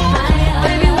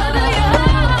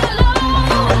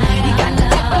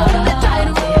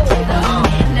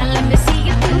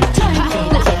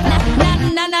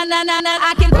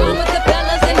 I can roll with the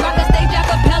fellas and rock a stage a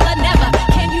cappella. Never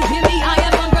can you hear me? I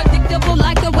am unpredictable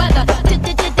like the weather.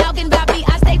 Talking about me,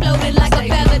 I stay floating like a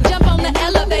feather. Jump on the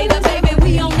elevator, baby,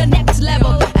 we on the next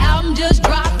level. Album just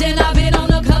dropped and I've been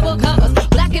on a couple covers.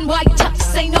 Black and white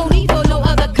tux, ain't no need for no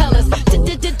other colors.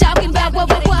 Talking about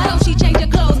what? Oh, she changed her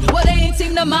clothes. Well, they ain't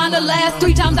seem to mind the last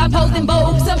 3 times I posed in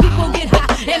Vogue. Some people get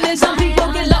high and then some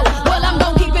people get low. Well, I'm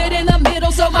gonna keep it in the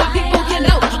middle so my people can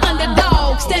know.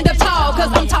 Underdog, stand up tall,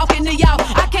 cause I'm talking to y'all.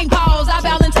 I can't pause, I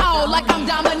balance tall like I'm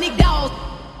Dominique Dawes.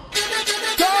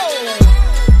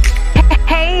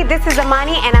 Hey, this is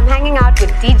Amani and I'm hanging out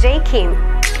with DJ Kim.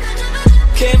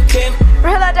 Kim.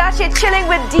 Rilla Dacia chilling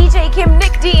with DJ Kim,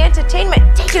 Nick D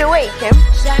Entertainment. Take it away, Kim.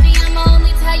 Shawty, I'ma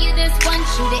only tell you this one,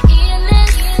 shoot it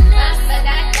illness.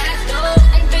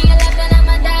 And 311,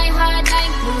 I'ma die hard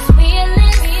like Bruce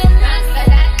Willis.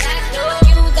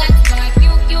 You got smart,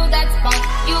 you got spunk,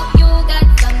 you got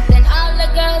something all the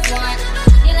girls want.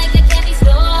 You like the candy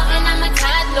store, and I'm a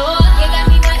toddler. You got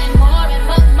me wanting more and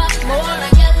more.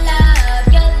 Your love,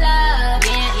 yeah, your love,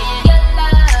 yeah. Your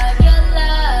love, your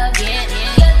love, yeah.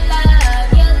 Your love,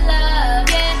 your love,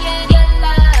 yeah. Your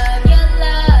love, your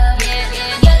love, yeah.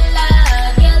 Your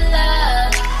love, your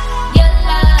love, your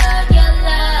love, your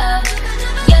love,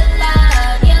 your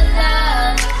love, your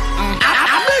love.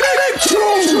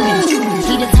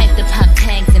 He the type to pop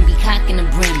tags and be cocking the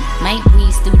brim. Might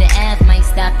breeze through the Ave, might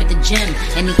stop at the gym.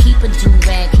 And he keep a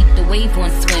do-rag, keep the wave on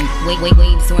swim.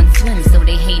 Waves on swim, so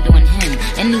they hate on him.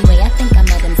 Anyway, I think I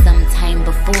met him sometime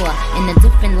before in a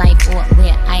different life or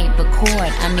where I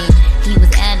record. I mean, he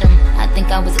was Adam, I think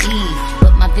I was Eve.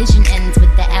 But my vision ends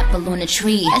with the apple on the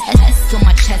tree. S on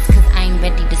my chest cause I'm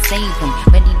ready to save him.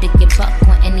 Ready to get buck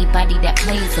on anybody that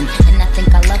plays him. And I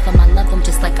think I love him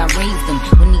just like I raised him.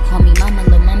 When he call me mama,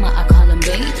 little mama, I call him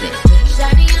baby.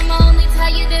 Shawty, I'ma only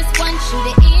tell you this one, shoot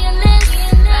it illness.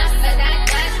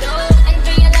 And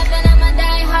 311, I'ma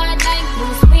die hard like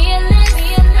Bruce Willis.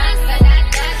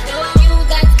 You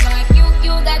got smart,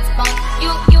 you got spunk,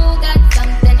 you got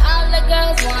something all the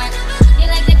girls want. You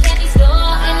like the candy store,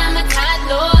 and I'm a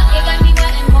toddler. You got me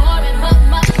wanting more and more.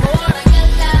 Your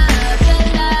love, your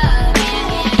love,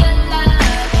 yeah. Your love,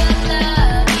 your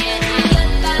love, yeah. Your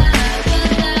love, your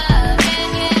love,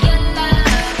 yeah. Your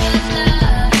love, your love,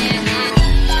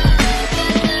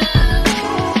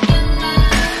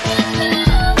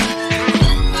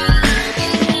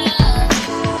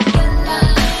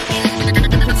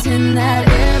 Pretend that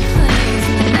airplanes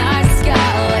in the night sky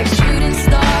like shooting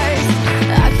stars.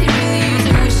 I could really use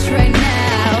a wish right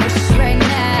now, wish right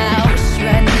now, wish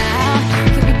right now.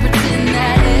 Can we pretend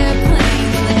that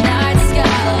airplanes in the night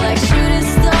sky like shooting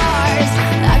stars?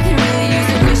 I could really use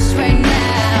a wish right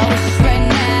now, wish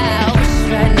right now, wish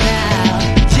right now.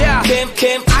 Yeah,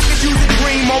 Kim, I could use a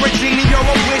dream or a genie or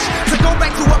a wish to go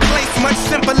back to a place much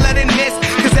simpler than this.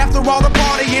 Cause after all the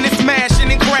partying and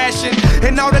smashing and crashing,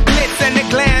 and all the glitz and the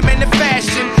glam and the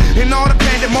fashion, and all the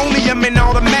pandemonium and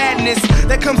all the madness,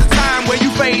 there comes a time where you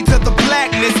fade to the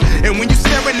blackness. And when you're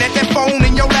staring at that phone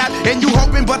in your lap, and you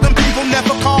hoping but them people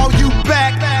never call you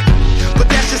back. But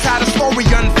that's just how the story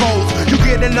unfolds. You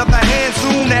get another hand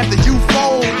soon after you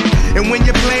fold. And when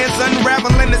your plans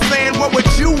unravel in the sand, what would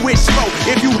you wish for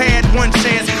if you had one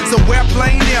chance? So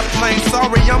airplane,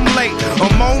 sorry I'm late.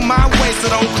 I'm on my way, so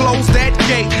don't close that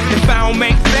gate. If I don't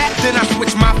make that, then I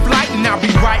switch my flight, and I'll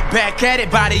be right back at it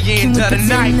by the end of the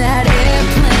night. That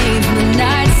airplanes in the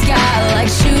night sky like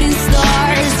shooting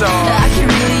stars. I can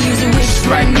really use a wish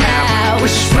right now,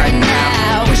 wish right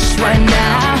now, wish right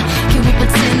now. Can we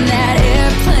pretend that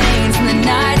airplanes in the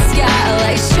night sky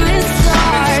like shooting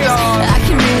stars? I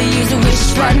can really use a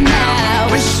wish right now,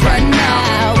 wish right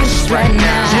now, wish right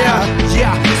now.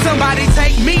 Yeah, somebody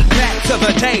take me back to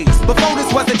the days before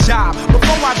this was a job,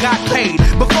 before I got paid,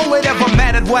 before it ever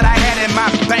mattered what I had in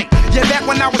my bank. Yeah, back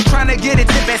when I was trying to get a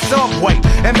tip at Subway,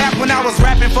 and back when I was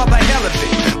rapping for the hell of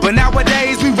it. But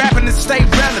nowadays we rapping to stay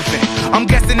relevant. I'm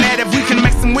guessing that if we can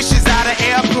make some wishes out of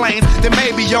airplanes, then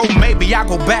maybe, maybe I'll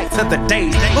go back to the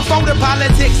days before the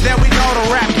politics that we call the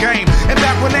rap game. And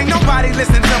back when ain't nobody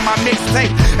listened to my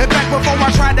mixtape. And back before I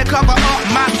tried to cover up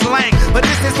my slang. But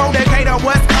this is for Decatur,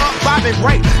 what's up, Bobby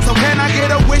Ray. So can I get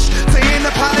a wish to end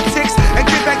the politics and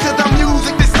get back to the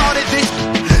music that started this?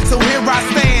 So here I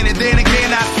stand, and then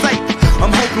again I say,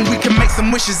 I'm hoping we can make some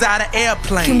them wishes out of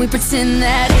airplane. Can we pretend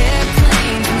that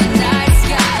airplanes in the night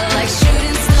sky like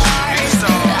shooting stars? I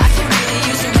can really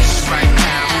use a wish right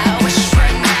now. Wish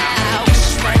right now.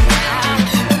 Wish right now.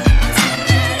 Pretend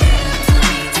that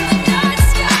airplanes in the night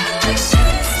sky like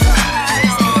shooting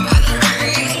stars.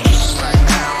 Wish right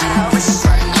now. Wish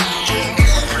right now.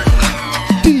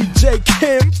 DJ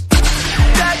Kim.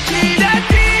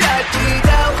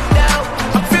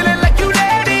 I'm feeling like you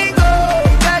letting go.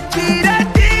 I'm feeling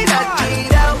like you letting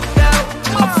go.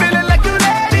 I'm feeling like you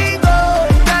letting go.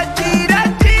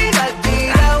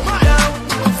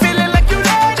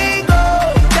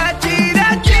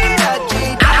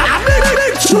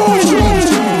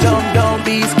 Don't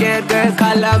be scared, girl,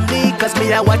 call on me. Cause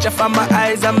me, I watch you from my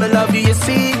eyes, I'ma love you, you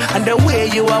see. And the way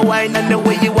you are whine and the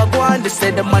way you are going. They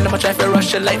say the man, I'ma try to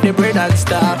rush you like the bread and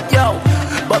stop. Yo,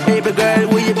 but baby girl,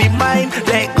 will you be mine?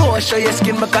 Let go, show your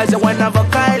skin because you're one of a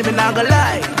kind. Me not gonna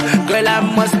lie, girl, I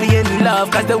must be in love.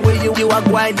 Cause the way you are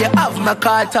whine, you have my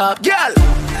car top. Girl,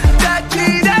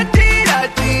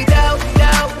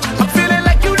 I'm feeling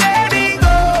like you letting go.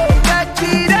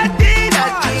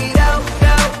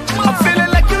 I'm feeling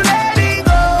like you letting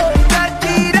go.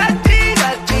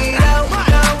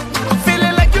 I'm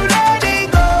feeling like you letting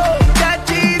go.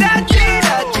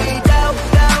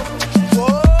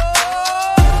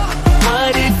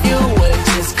 What if you would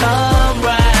just come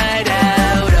right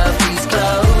out of these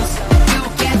clothes? You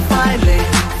can finally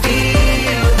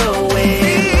feel the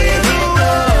wind when it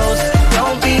blows.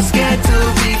 Don't be scared to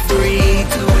be free,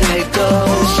 to let go.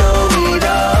 Show it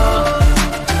all.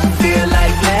 Feel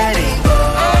like letting go.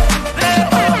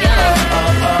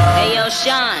 Hey yo,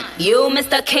 Sean, you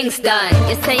Mr. Kingston.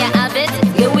 You say you have it,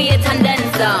 you wait and then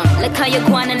some. Look how you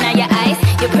going and now your eyes.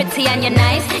 You're pretty and you're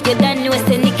nice. You done know it's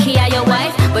Nikki or your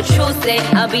wife. But true say,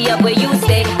 I'll be up where you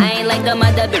stay. I ain't like the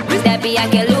mother bitches that be I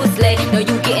get loosely. No,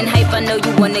 you getting hype, I know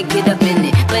you wanna get up in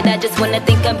it. But I just wanna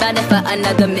think about it for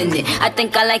another minute. I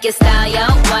think I like your style, yo.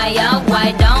 Why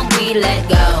don't we let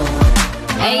go?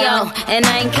 Hey yo, and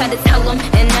I ain't gotta tell them,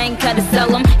 and I ain't gotta sell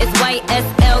them. It's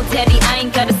YSL, daddy, I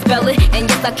ain't gotta spell it. And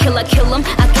yes, I kill them,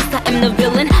 I guess I am the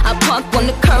villain. I park on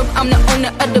the curb, I'm the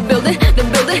owner of the building.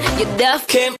 You deaf?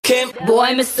 Kim,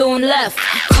 boy, Miss soon left.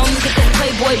 Come get this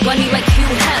Playboy bunny like you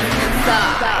have.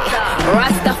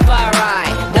 Rastafari,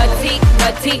 dirty.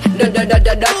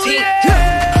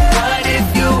 What if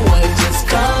you would just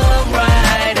come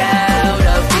right out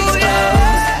of these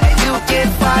clothes? You can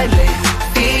finally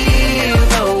feel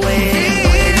the wind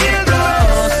when it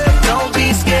blows. Don't be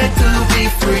scared to be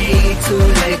free, to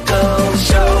let go.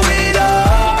 Show it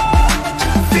all.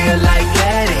 Feel like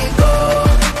letting go.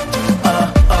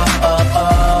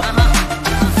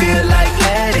 Feel like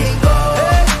letting go.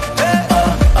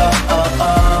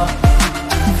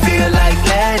 Feel like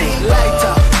letting go.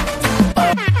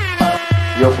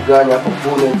 Yo kuganya hapo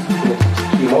kule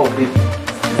kimo vipi?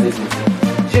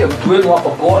 Je, mtu wenu hapo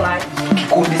Gola,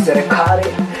 kikundi serikali,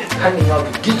 hanging out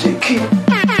with DJ Kim.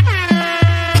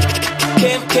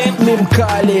 Ni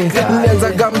mkali,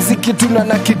 mnezaga mziki tuna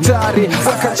na kitari.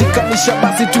 Akachikanisha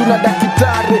basi tuna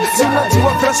dakitari.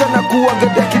 Sinajua flasha na kuwaga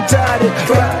dakitari.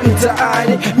 Rap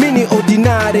mtaani, mini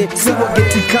ordinary. Siwa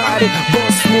getikari,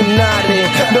 boss ni mnare.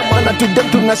 Ndo maana tudem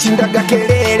tunashindaga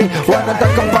kelele.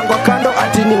 Wanataka mpango kando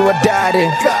ati ni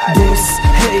wadare. Boss,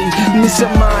 hey, ni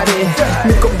shamare.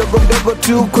 Niko mdogo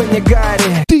tu kwenye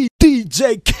gari. DJ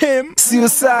Kim, si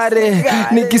usare.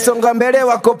 Nikisonga mbele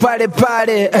wako pale.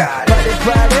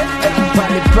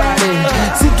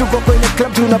 Si tuko kwenye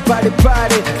club tuna pale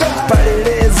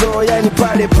lezo, yani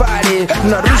pale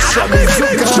narusha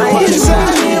mizuka.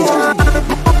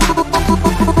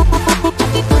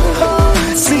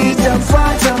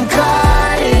 Sijapata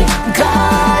mkali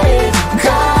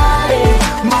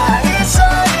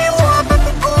maisha ni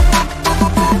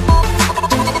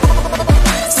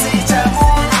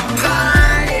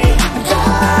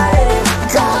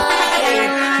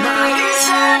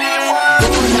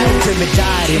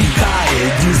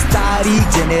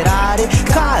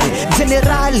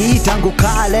generali tangu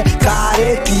kale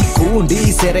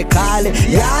kikundi serikali,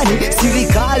 yani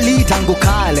serikali tangu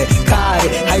kale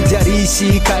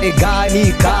haijarishi kare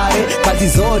gani kazi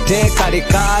zote kare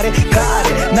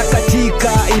na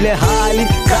katika ile hali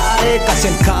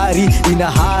kashenkari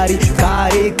ina hari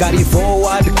kari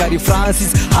forward kari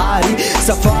Francis hari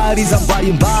safari za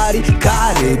mbalimbali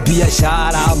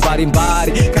biashara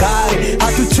mbalimbali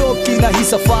hatuchoki na hii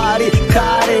safari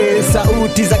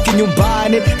sauti za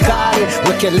kinyumbani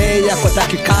wekelea kwa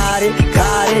takikari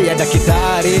ya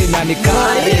dakitari na ni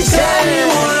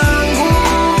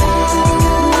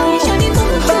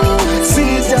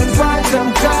sijapata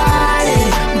mkari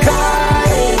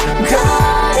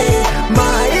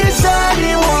maisha ni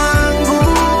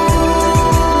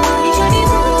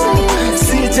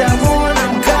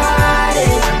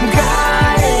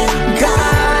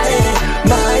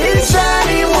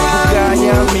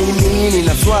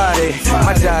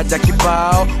wanaja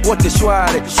kibao wote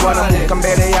shware, wanamuka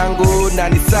mbele yangu na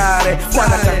nisare,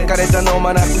 wanataka leta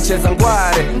noma na kucheza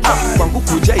ngware. Kwangu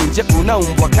kuja inje kuna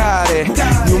umbwa kare,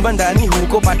 nyumba ndani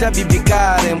huko pata bibi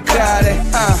kare. Mkare,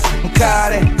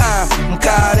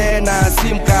 mkare na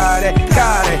si mkare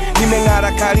kare,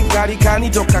 nimeng'ara kari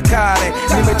kanitoka kare,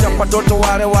 nimechapa toto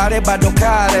ware bado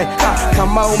kare.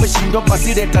 Kama umeshindwa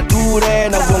basi leta ture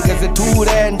na uongeze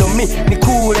ture ndo mi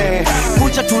nikure,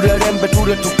 kucha turelembe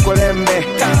ture tukolembe,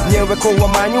 nyewe kwa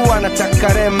wamanyu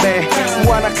wanataka rembe,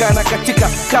 wanakana katika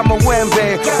kama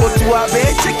wembe, otu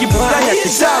wabeche kibuganya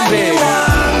kisambe.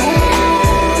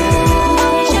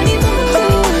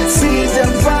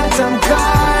 Sijapata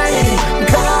mkare,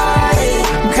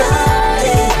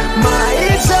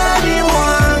 maishani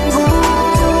mwangu.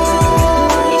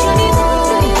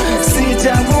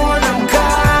 Sijamwona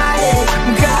mkare,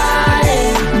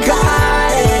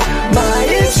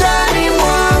 maishani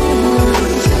mwangu.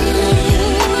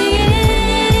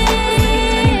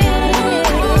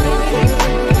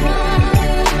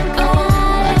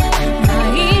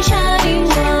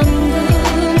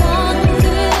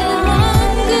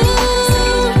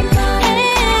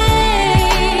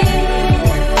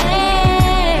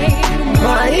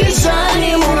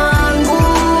 Maishani mwangu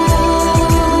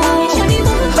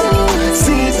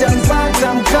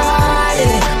sitampata mkare,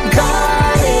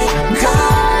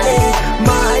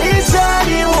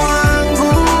 maishani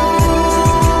mwangu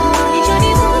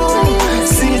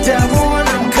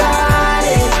sitamwona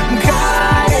mkare,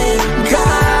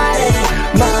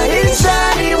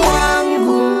 maishani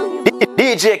mwangu.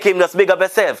 DJ Kim, let's big up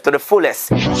yourself to the fullest.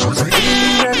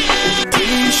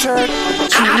 T-shirt,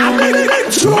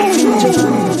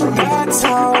 that's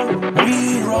how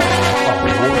we roll.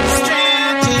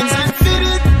 Straight jeans and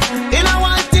fitted, in a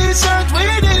white T-shirt we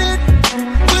did it.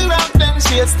 We rock them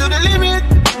shades to the limit.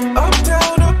 Up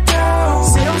down.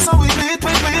 See them so we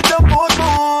beat up both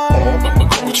more. My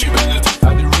Gucci belt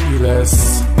are the realest.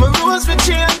 My rose with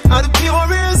chain are the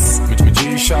purest. With my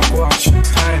G-Shock watch,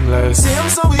 timeless. See them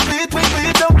so we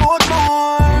beat up both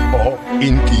more.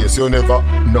 In case you never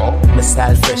know, my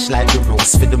style fresh like the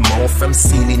rose for the mouth. From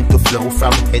ceiling to floor,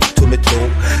 from head to my toe.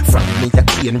 From me a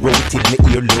cane road till me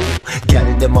earlobe.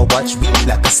 Girl them a watch me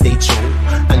like a stage show.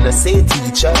 And I say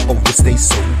teacher, oh you stay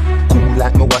so cool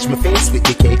like me wash my face with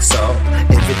the cakes up.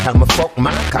 Every time I fuck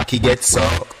my cocky gets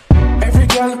up. Every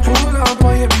girl pull up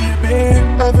on your baby.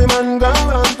 Every man go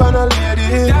up on a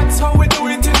lady. That's how we do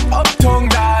it in Uptown,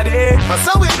 daddy. That's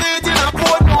how we do it in a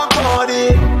Portmore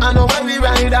party. I know when we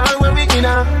ride and when we in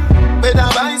a with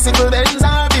a bicycle, Benz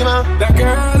or Beamer. That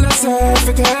girl herself,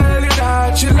 I tell you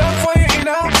that she love for you in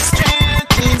a straight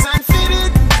jeans and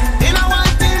fitted, in a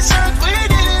white T-shirt we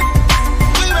did it.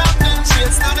 We rock them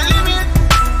shades to the limit.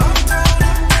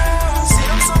 See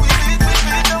them so we beat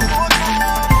up both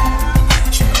more.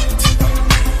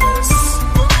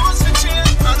 Rose with chain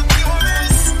are the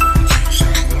purest.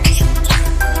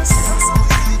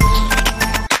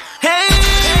 Hey,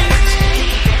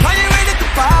 are you ready to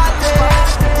party?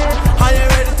 Are you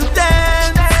ready to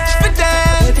dance? For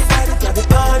dance. The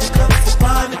party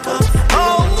comes.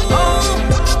 Oh,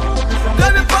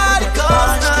 let the party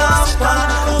come now.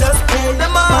 Just pull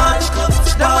them on.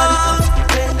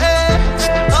 Hey,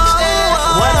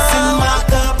 what's in my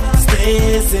cup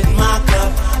stays in my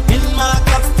cup. In my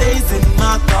cup stays in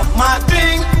my cup. My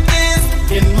drink is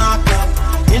in my cup.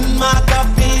 In my cup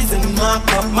is in my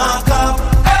cup. My cup.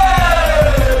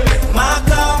 Hey, my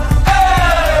cup.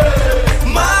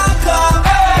 Hey, my cup.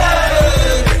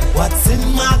 Hey, what's in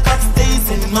my cup stays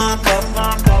in my cup.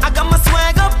 I got my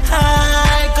swag up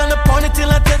high, gonna point it till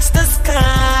I touch the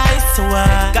sky. So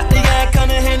I got the yak on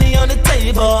the Henny on the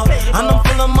table, and I'm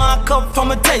pulling my cup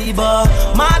from a table.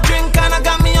 My drink kinda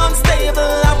got me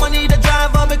unstable. I won't need a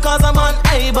driver because I'm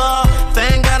unable.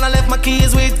 Thank God I left my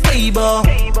keys with Fable.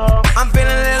 I'm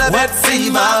feeling a little bit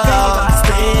fever. My cup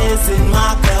stays in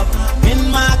my cup.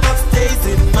 In my cup stays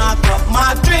in my cup.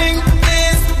 My drink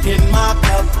is in my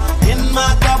cup. In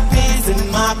my cup is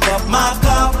in my cup. My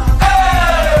cup.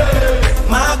 Hey,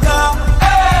 my cup.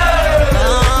 Hey,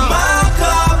 my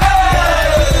cup.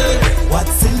 Hey,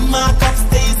 what's in my cup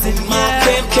stays in my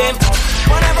cup.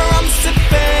 Whatever I'm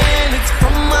sipping, it's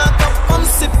from my cup I'm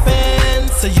sipping.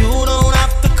 So you don't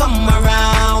have to come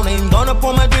around. Ain't gonna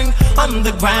pour my drink on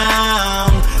the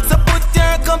ground. So put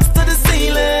your cups to the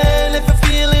ceiling if you're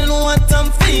feeling what I'm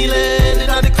feeling. In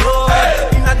the club,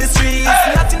 in the streets,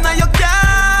 not in your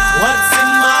car. What's in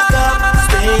my cup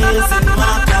stays in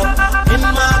my cup. In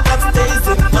my cup stays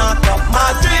in my cup. My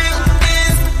drink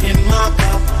is in my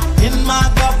cup. In my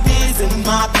cup is in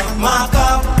my cup. My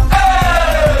cup.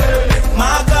 Hey,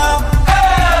 my cup.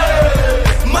 Hey,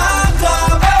 my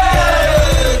cup.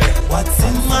 Hey,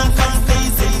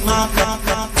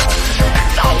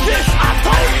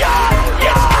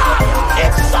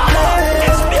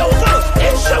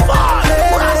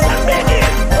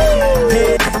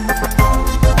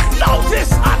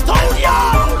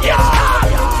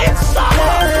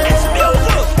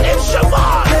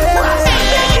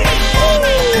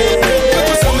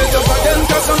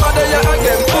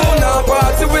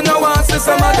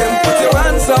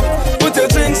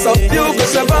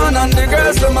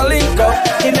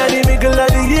 In the middle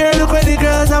of the year, look where the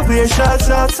girls are wear short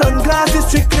sunglasses,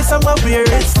 strictly summer wear.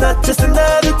 It's not just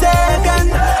another day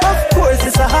again. Of course,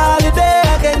 it's a holiday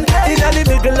again. In the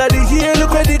middle of the year,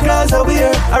 look where the girls are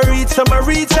wear. I reach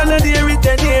and I hear it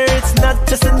and here. It's not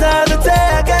just another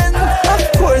day again.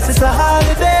 Of course, it's a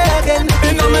holiday again.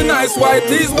 You know me nice white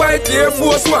tees, white Air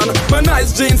Force One. My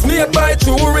nice jeans made by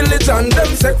true religion.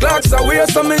 Them say clocks are wear,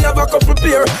 so me have a couple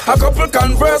pair. A couple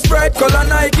Converse, bright color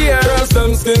Nike gear. Girls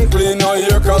them skin clean, no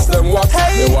hair cause them wax.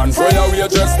 They want for your way,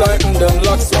 just tighten them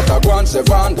locks. What I want,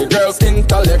 Chevron, the girls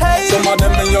intellect. Some of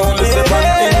them me only see on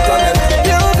the internet.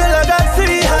 You feel I got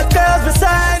 3 hot girls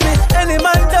beside me. Any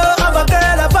man don't have a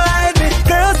girl abide me.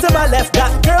 Girls to my left,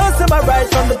 got girls to my right.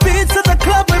 From the beach to the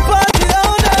club, we party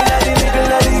all night. In the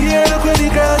middle of the year, look where the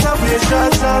girls are wear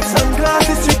short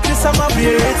sunglasses, strictly summer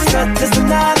beer. It's not just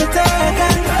another day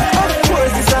again. Of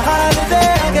course, it's a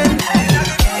holiday again.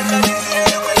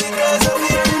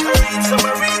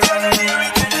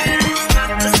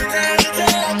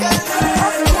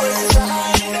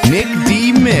 Nick D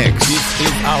Mix. This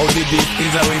is how the this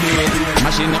is how we do it.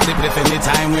 Mashing up the place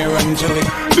anytime we run through it.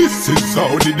 This is how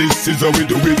we do it. This is how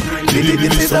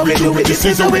we do it. This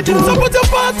is how we do it. So put your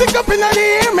party up in the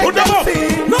air, make them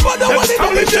see. Nobody want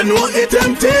it, you know it's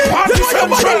empty. You know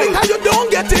your body link and you don't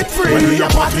get it free. When we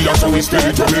are party, that's how we stay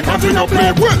to make country not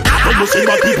play well. When you see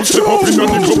my people step up in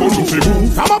and things about to feel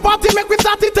move. From a party, make we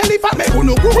start it, tell if I make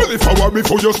uno go. Well, if I were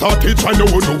before you start it, I know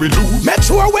who we lose. Make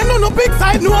sure when on the big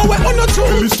side, know when on the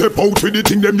truth. When we step out with the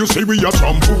thing, them you say we are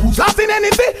some fools. Lost in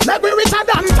anything, like we richer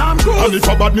than Tom Cruise. And if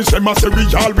a badness, them I say we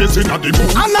always in at the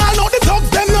mood. And I know the thugs,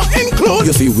 them not include.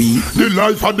 You see we, the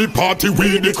life of the party,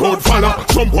 we the code follow.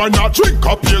 Some boy not drink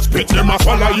up, yes, spit them a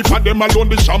swallow. If a them alone,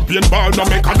 the champagne bar no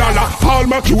make a dollar. All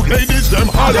my cute ladies, them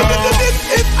holler.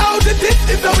 This is how the this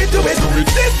is how we do it.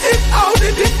 This is how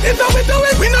the this is how we do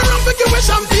it. We no run for give a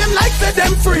champagne like say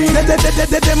them free.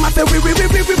 Them a say we make it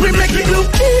look. We make it look.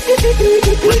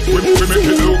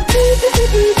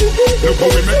 Look how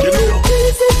we make it look.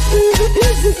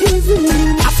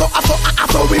 I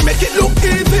thought we make it look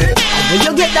easy. When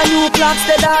you get the new clocks,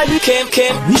 the daddy Kim.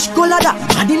 Which color that?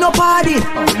 Daddy no party.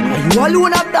 You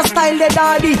alone have the style, the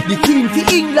daddy. The queen for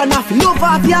England have love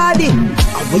of yardy.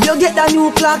 When you get the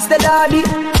new clocks, the daddy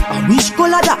which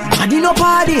color that? Daddy no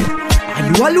party.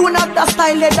 And you alone have the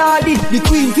style, the daddy. The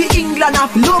queen for England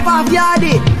have love of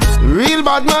yardy. Real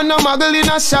bad man, no muggle in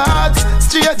a shorts.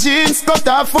 Straight jeans, cut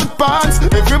off foot pants.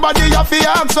 Everybody have to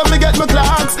ask when me get my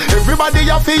clocks. Everybody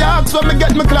have to ask when me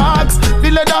get my clocks.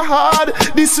 The leather hard,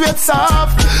 the sweat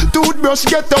soft. Toothbrush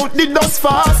get out the dust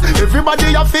fast.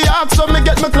 Everybody have to ask when me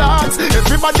get my clocks.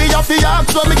 Everybody have to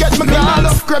ask when me get my clocks. I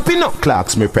love creeping up.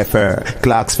 Clocks me prefer.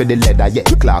 Clocks for the leather, yeah,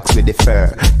 clocks for the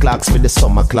fur. Clocks for the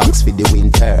summer, clocks for the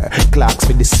winter. Clocks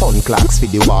for the sun, clocks for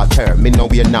the water. Me know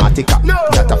we're nautica,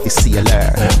 that of the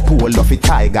sailor. Pull off a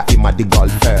tiger, him a the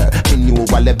golfer. Me knew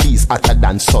wallabies hotter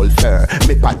than sulfur.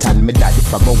 Me pattern me daddy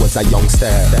from I was a youngster.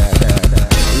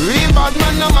 Real bad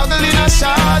man, no muggle in a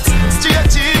shorts. Straight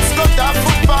jeans, cut off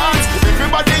foot pants.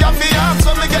 Everybody have to ask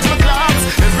when me get my clocks.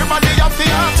 Everybody have to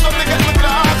ask when me get my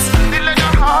clocks. The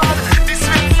leather hard, the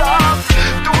sweat soft.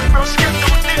 Toothbrush get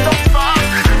out the dust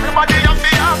fast. Everybody have to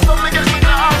ask when me get my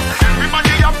clocks.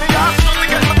 Everybody have to ask when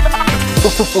me get my clocks.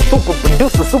 Super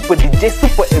producer, super DJ,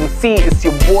 super MC. It's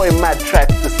your boy Mad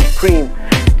Tracks the Supreme,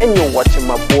 and you're watching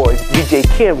my boy DJ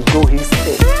Kim do his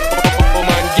thing. Oh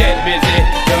man, get busy.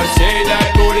 Don't shake that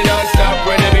booty, don't stop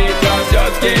when the beat drops.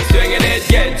 Just keep swinging it,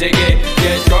 get jiggy.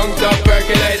 Get drunk, up,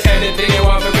 percolate anything you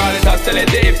want because it's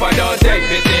hostility if I don't take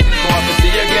pity. More to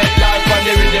see you get life on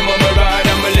the rhythm of my ride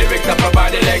and my lyrics up about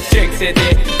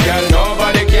electricity. Girl,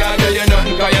 nobody can do you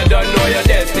nothing cause you don't know your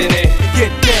destiny.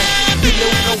 Get down, below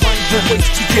no one your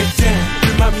waist to get down.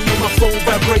 Remind me on my phone,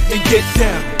 vibrate and get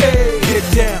down. Get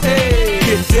down,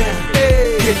 get down,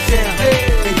 get down,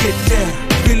 and get down.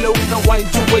 Below no wind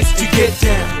your waist to get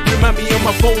down. Remind me on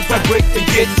my phone, vibrate and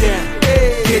get down.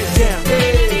 Get down,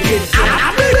 and get down.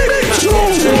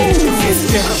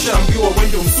 Naambiwa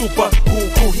wende msupa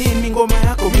huku. Hii ni ngoma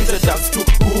yako mita dance tu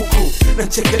huku.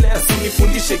 Nachekelea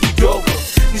sunifundishe kidogo.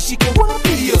 Nishike wapi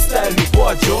hiyo style ni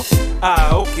pojo.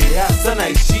 Okay, sana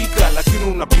ishika. Lakini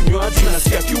unapinywa juu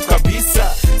nasikia kiu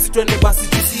kabisa. Sitwende basi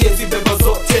tusie zibeba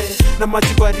zote. Na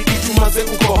maji baridi tumaze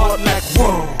uko hot like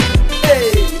wow.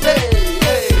 Hey.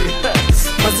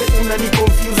 Maze unani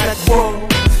confused like wow.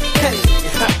 Hey,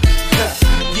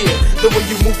 yeah, the way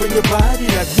you move in your body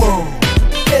like wow.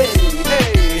 Hey,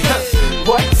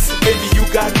 what? Baby, you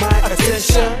got my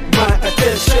attention,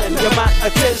 you're my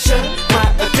attention,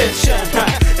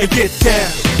 and get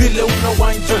down. Below no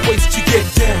wind your waist to get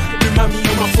down. Remind me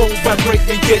on my phone, vibrate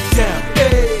and get down.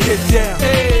 Get down,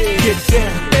 get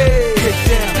down.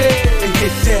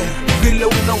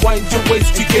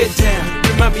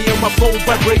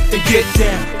 vibrate and get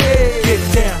down. Get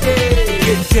down,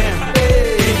 get down,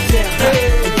 get down,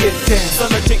 and get down.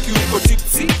 Sana check you uko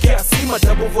tipsy, kiasi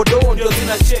madabu vodo ndio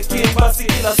zina check in. Basi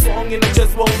kila song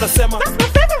inachezwa unasema that's my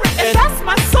favorite and that's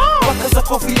my song. Waka za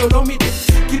coffee you know me de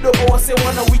kidogo wase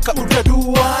wana wika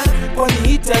utadua. Kwani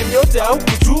hii time yote au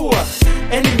kujua.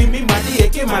 Eni mimi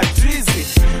madieke matrizi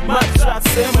matrap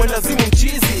semo lazimu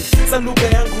mchizi. Sa lugha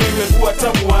yangu imekuwa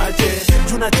tamu aje.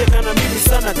 Tunacheka na mimi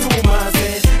sana tu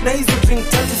maze. Na hizo drink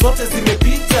tatu zote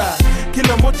zimepita.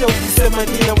 Kila moja ukisema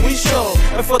ni ya mwisho.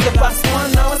 For the past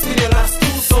 1 hour see the last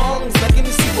 2 songs.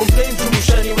 Lakini si complain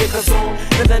tunushaniweka zone.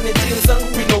 Na ndani ya jeans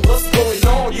zangu we know what's going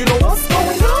on. You know what's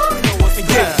going on?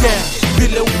 Get down.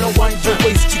 Vile unawind your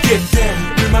waist to get down.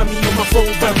 Remind me on my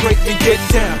phone vibrate and get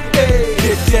down.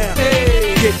 Get down.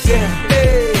 Get down.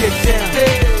 Get down.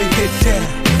 And get down.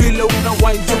 Vile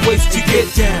unawind your waist to get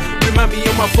down. Remind me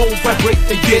on my phone vibrate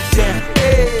and get down.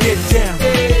 Get down.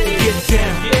 Get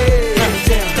down.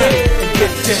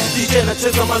 DJ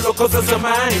nacheza maloko za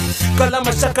zamani kala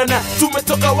mashaka na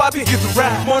tumetoka wapi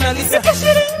Mona Lisa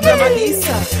na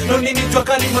Manisa no nini twa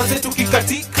kalima zetu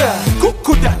kikatika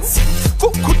kuku dance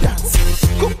kuku dance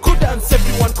kuku dance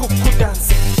everyone kuku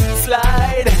dance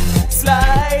slide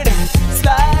slide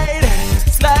slide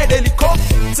slide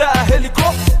helicopter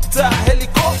helicopter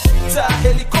helicopter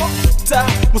helicopter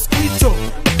mosquito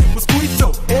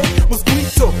mosquito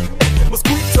mosquito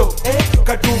mosquito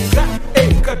kadunga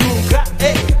kadunga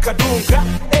kadunga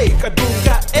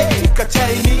kadunga ka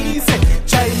Chinese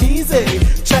Chinese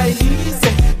Chinese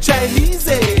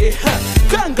Chinese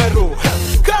kangaroo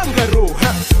kangaroo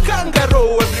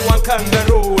kangaroo everyone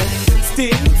kangaroo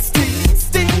sting sting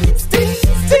sting sting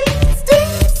sting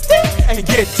sting sting and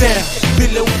get down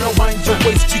below the wind your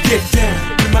waist to get down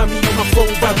remind me on my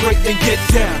phone vibrate and get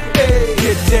down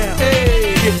get down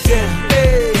get down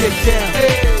get down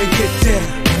and get down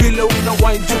below the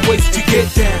wind your waist to get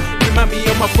down remind me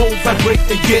on my phone vibrate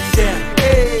and get down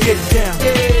get down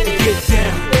get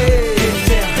down get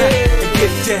down and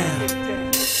get down